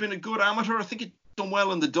enough. He'd been a good amateur. I think he'd done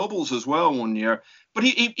well in the doubles as well one year. But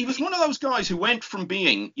he was one of those guys who went from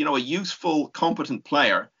being, a useful, competent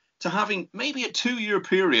player to having maybe a 2-year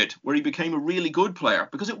period where he became a really good player,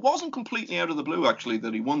 because it wasn't completely out of the blue, actually,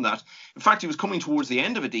 that he won that. In fact, he was coming towards the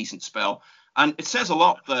end of a decent spell, and it says a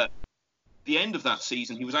lot that the end of that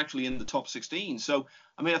season, he was actually in the top 16. So,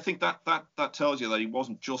 I mean, I think that tells you that he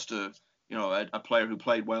wasn't just a player who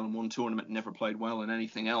played well in one tournament and never played well in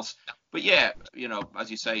anything else. But yeah,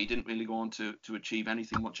 as you say, he didn't really go on to achieve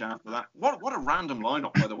anything much after that. What a random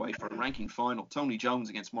lineup, by the way, for a ranking final. Tony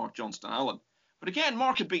Jones against Mark Johnston-Allen. But again,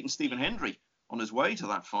 Mark had beaten Stephen Hendry on his way to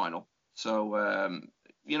that final. So,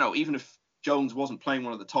 even if Jones wasn't playing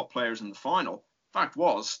one of the top players in the final, fact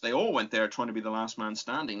was, they all went there trying to be the last man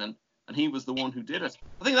standing, and he was the one who did it.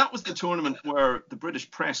 I think that was the tournament where the British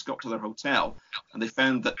press got to their hotel, and they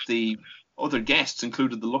found that the other guests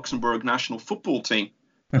included the Luxembourg national football team.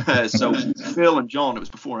 So Phil and John, it was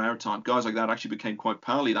before our time, guys like that actually became quite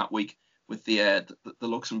pally that week with the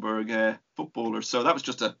Luxembourg footballers. So that was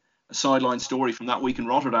just a sideline story from that week in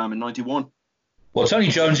Rotterdam in 91. Well, Tony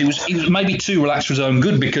Jones, he was maybe too relaxed for his own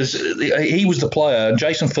good because he was the player.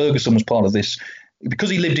 Jason Ferguson was part of this. Because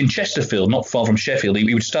he lived in Chesterfield, not far from Sheffield,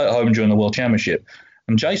 he would stay at home during the World Championship.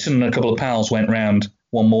 And Jason and a couple of pals went round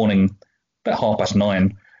one morning, about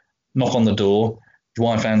 9:30, knock on the door. His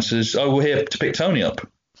wife answers, oh, we're here to pick Tony up.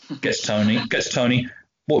 Gets Tony.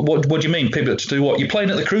 What do you mean, pick up to do what? You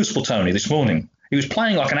playing at the Crucible, Tony, this morning. He was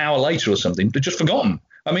playing like an hour later or something. They'd just forgotten.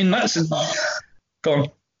 I mean, that's... Go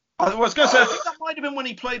on. I was going to say, I think that might have been when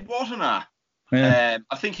he played Watana. Yeah.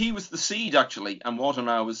 I think he was the seed, actually, and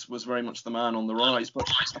Waternow was very much the man on the rise. But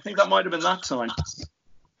I think that might have been that time.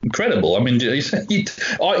 Incredible. I mean,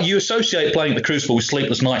 you associate playing at the Crucible with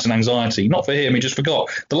sleepless nights and anxiety. Not for him, he just forgot.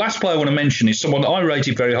 The last player I want to mention is someone that I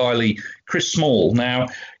rated very highly, Chris Small. Now,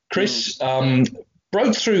 Chris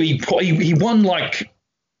broke through. He won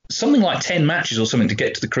something like 10 matches or something to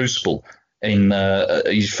get to the Crucible in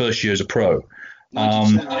his first year as a pro.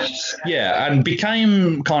 And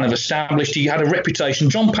became kind of established. He had a reputation.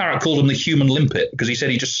 John Parrott called him the human limpet because he said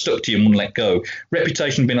he just stuck to you and wouldn't let go.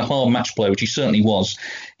 Reputation being a hard match player, which he certainly was.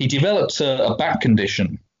 He developed a back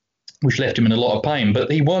condition, which left him in a lot of pain,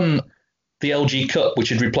 but he won the LG Cup, which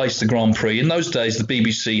had replaced the Grand Prix. In those days, the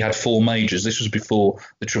BBC had 4 majors. This was before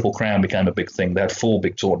the Triple Crown became a big thing. They had 4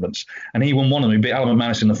 big tournaments, and he won one of them. He beat Alan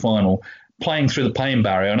McManus in the final, playing through the pain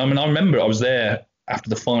barrier. And I mean, I remember I was there after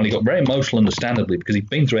the final. He got very emotional, understandably, because he'd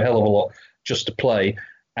been through a hell of a lot just to play.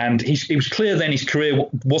 And it was clear then his career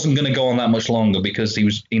wasn't going to go on that much longer because he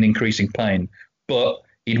was in increasing pain. But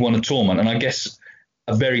he'd won a tournament, and I guess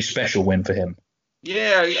a very special win for him.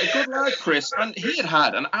 Yeah, a good lad, Chris. And he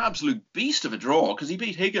had an absolute beast of a draw because he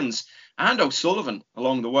beat Higgins and O'Sullivan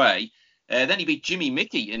along the way. Then he beat Jimmy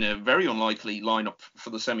Mickey in a very unlikely lineup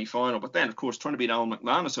for the semi-final. But then, of course, trying to beat Alan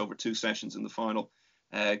McManus over 2 sessions in the final.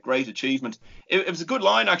 Great achievement. It was a good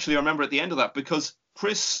line, actually, I remember at the end of that, because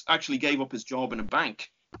Chris actually gave up his job in a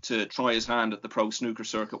bank to try his hand at the pro snooker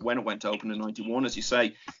circuit when it went open in 91. As you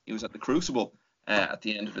say, he was at the Crucible at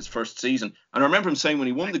the end of his first season. And I remember him saying when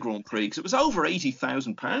he won the Grand Prix, because it was over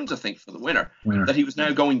 £80,000, I think, for the winner, that he was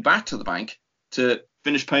now going back to the bank to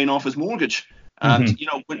finish paying off his mortgage. And,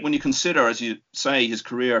 when you consider, as you say, his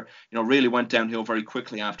career, really went downhill very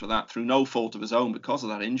quickly after that through no fault of his own because of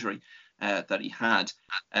that injury that he had.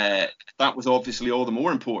 That was obviously all the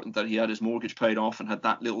more important that he had his mortgage paid off and had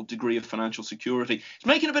that little degree of financial security. He's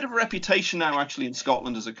making a bit of a reputation now, actually, in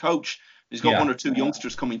Scotland as a coach. He's got 1 or 2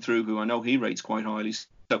 youngsters coming through who I know he rates quite highly. So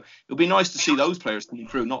it'll be nice to see those players coming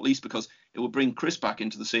through, not least because it will bring Chris back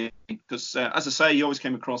into the scene. Because, as I say, he always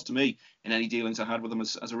came across to me in any dealings I had with him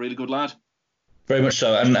as a really good lad. Very much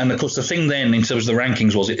so. And of course, the thing then in terms of the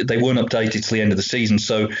rankings was they weren't updated till the end of the season.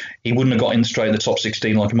 So he wouldn't have got in straight in the top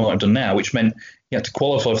 16 like he might have done now, which meant he had to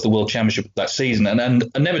qualify for the World Championship that season. And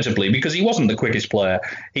inevitably, because he wasn't the quickest player,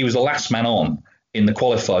 he was the last man on in the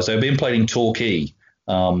qualifiers. They were being played in Torquay,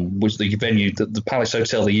 was the venue, the Palace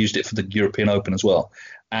Hotel. They used it for the European Open as well.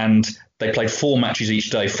 And they played 4 matches each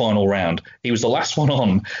day, final round. He was the last one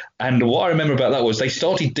on. And what I remember about that was they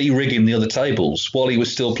started de-rigging the other tables while he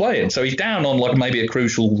was still playing. So he's down on like maybe a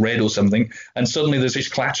crucial red or something. And suddenly there's this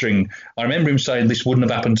clattering. I remember him saying this wouldn't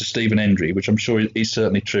have happened to Stephen Hendry, which I'm sure is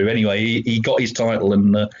certainly true. Anyway, he got his title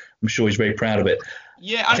and I'm sure he's very proud of it.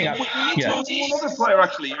 Yeah, I think one other player,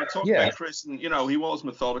 actually. You talked about Chris, and, he was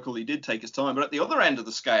methodical. He did take his time. But at the other end of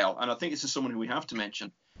the scale, and I think this is someone who we have to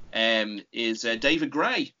mention, is David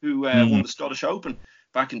Gray, who won the Scottish Open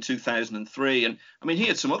back in 2003. And, I mean, he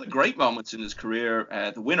had some other great moments in his career.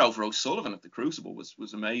 The win over O'Sullivan at the Crucible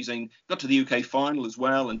was amazing. Got to the UK final as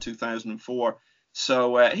well in 2004.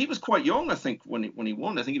 So he was quite young, I think, when he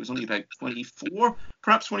won. I think he was only about 24,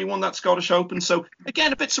 perhaps, when he won that Scottish Open. So,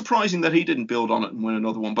 again, a bit surprising that he didn't build on it and win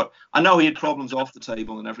another one. But I know he had problems off the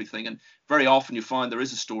table and everything. And very often you find there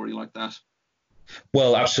is a story like that.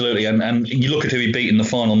 Well, absolutely. And you look at who he beat in the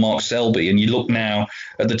final, Mark Selby, and you look now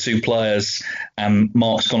at the 2 players, and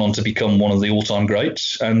Mark's gone on to become one of the all-time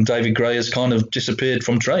greats, and David Gray has kind of disappeared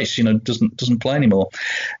from trace, doesn't play anymore.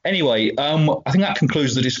 Anyway, I think that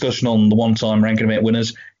concludes the discussion on the one-time ranking event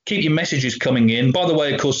winners. Keep your messages coming in. By the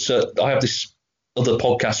way, of course, I have this other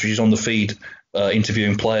podcast which is on the feed,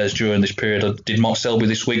 interviewing players during this period. I did Mark Selby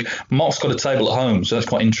this week. Mark's got a table at home, so that's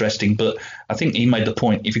quite interesting. But I think he made the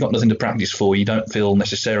point, if you've got nothing to practice for, you don't feel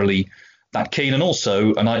necessarily that keen. And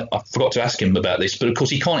also, and I forgot to ask him about this, but of course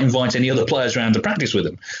he can't invite any other players around to practice with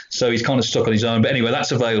him. So he's kind of stuck on his own. But anyway,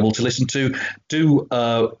 that's available to listen to. Do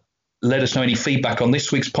let us know any feedback on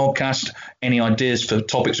this week's podcast, any ideas for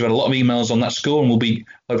topics. We've had a lot of emails on that score, and we'll be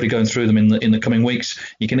hopefully going through them in the coming weeks.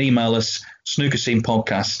 You can email us,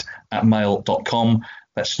 snookerscenepodcast@mail.com.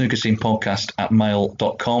 That's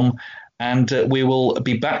snookerscenepodcast@mail.com. And we will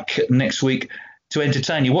be back next week to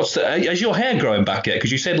entertain you. Is your hair growing back yet?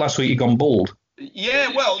 Because you said last week you'd gone bald.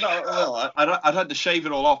 Yeah, I'd had to shave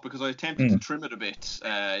it all off because I attempted to trim it a bit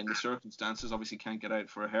in the circumstances. Obviously can't get out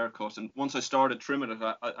for a haircut. And once I started trimming it,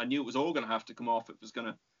 I knew it was all going to have to come off if it was going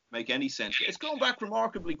to make any sense. It's gone back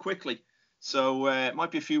remarkably quickly. So it might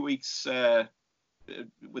be a few weeks,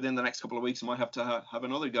 within the next couple of weeks, I might have to have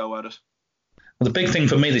another go at it. Well, the big thing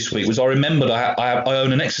for me this week was I remembered I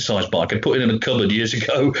own an exercise bike. I put it in a cupboard years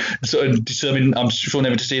ago, so determined I'm sure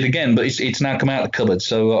never to see it again. But it's now come out of the cupboard,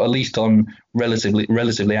 so at least I'm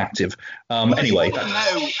relatively active. Anyway,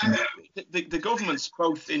 now, the governments,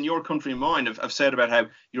 both in your country and mine, have said about how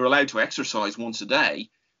you're allowed to exercise once a day.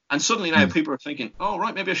 And suddenly now people are thinking, oh,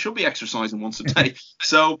 right, maybe I should be exercising once a day.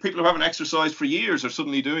 So people who haven't exercised for years are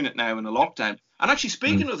suddenly doing it now in a lockdown. And actually,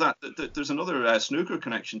 speaking of that, there's another snooker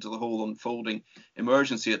connection to the whole unfolding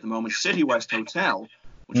emergency at the moment. City West Hotel,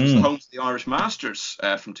 which was the home to the Irish Masters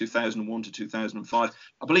from 2001 to 2005.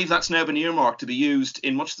 I believe that's now been earmarked to be used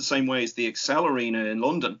in much the same way as the Excel Arena in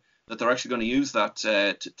London, that they're actually going to use that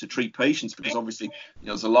to treat patients, because obviously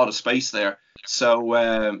there's a lot of space there. So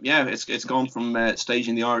it's gone from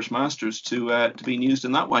staging the Irish Masters to being used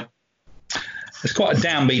in that way. It's quite a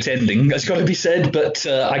downbeat ending, that's got to be said, but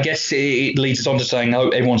I guess it leads us on to saying I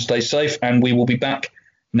hope everyone stays safe, and we will be back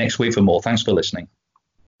next week for more. Thanks for listening.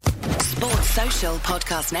 Sports Social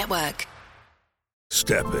Podcast Network.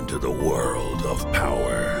 Step into the world of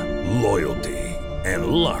power, loyalty, and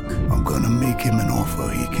luck. I'm gonna make him an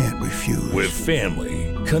offer he can't refuse. With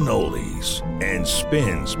family, cannolis, and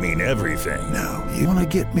spins mean everything. Now, you wanna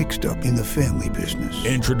get mixed up in the family business.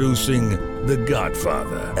 Introducing The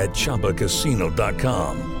Godfather at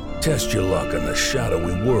ChumbaCasino.com. Test your luck in the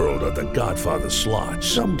shadowy world of The Godfather slot.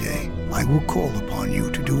 Someday, I will call upon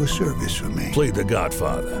you to do a service for me. Play The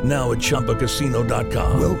Godfather now at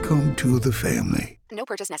ChumbaCasino.com. Welcome to the family. No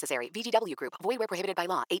purchase necessary. VGW Group. Void where prohibited by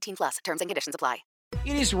law. 18+. Terms and conditions apply.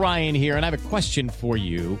 It is Ryan here, and I have a question for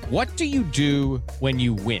you. What do you do when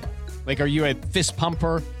you win? Like, are you a fist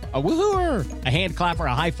pumper, a woohooer, a hand clapper,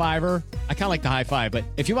 a high fiver? I kind of like the high five, but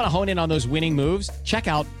if you want to hone in on those winning moves, check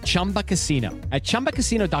out Chumba Casino. At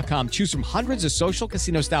ChumbaCasino.com, choose from hundreds of social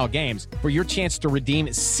casino-style games for your chance to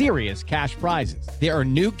redeem serious cash prizes. There are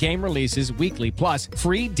new game releases weekly, plus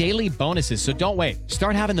free daily bonuses, so don't wait.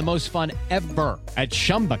 Start having the most fun ever at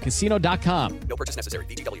ChumbaCasino.com. No purchase necessary.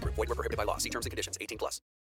 VGW Group. Void where prohibited by law. See terms and conditions. 18+.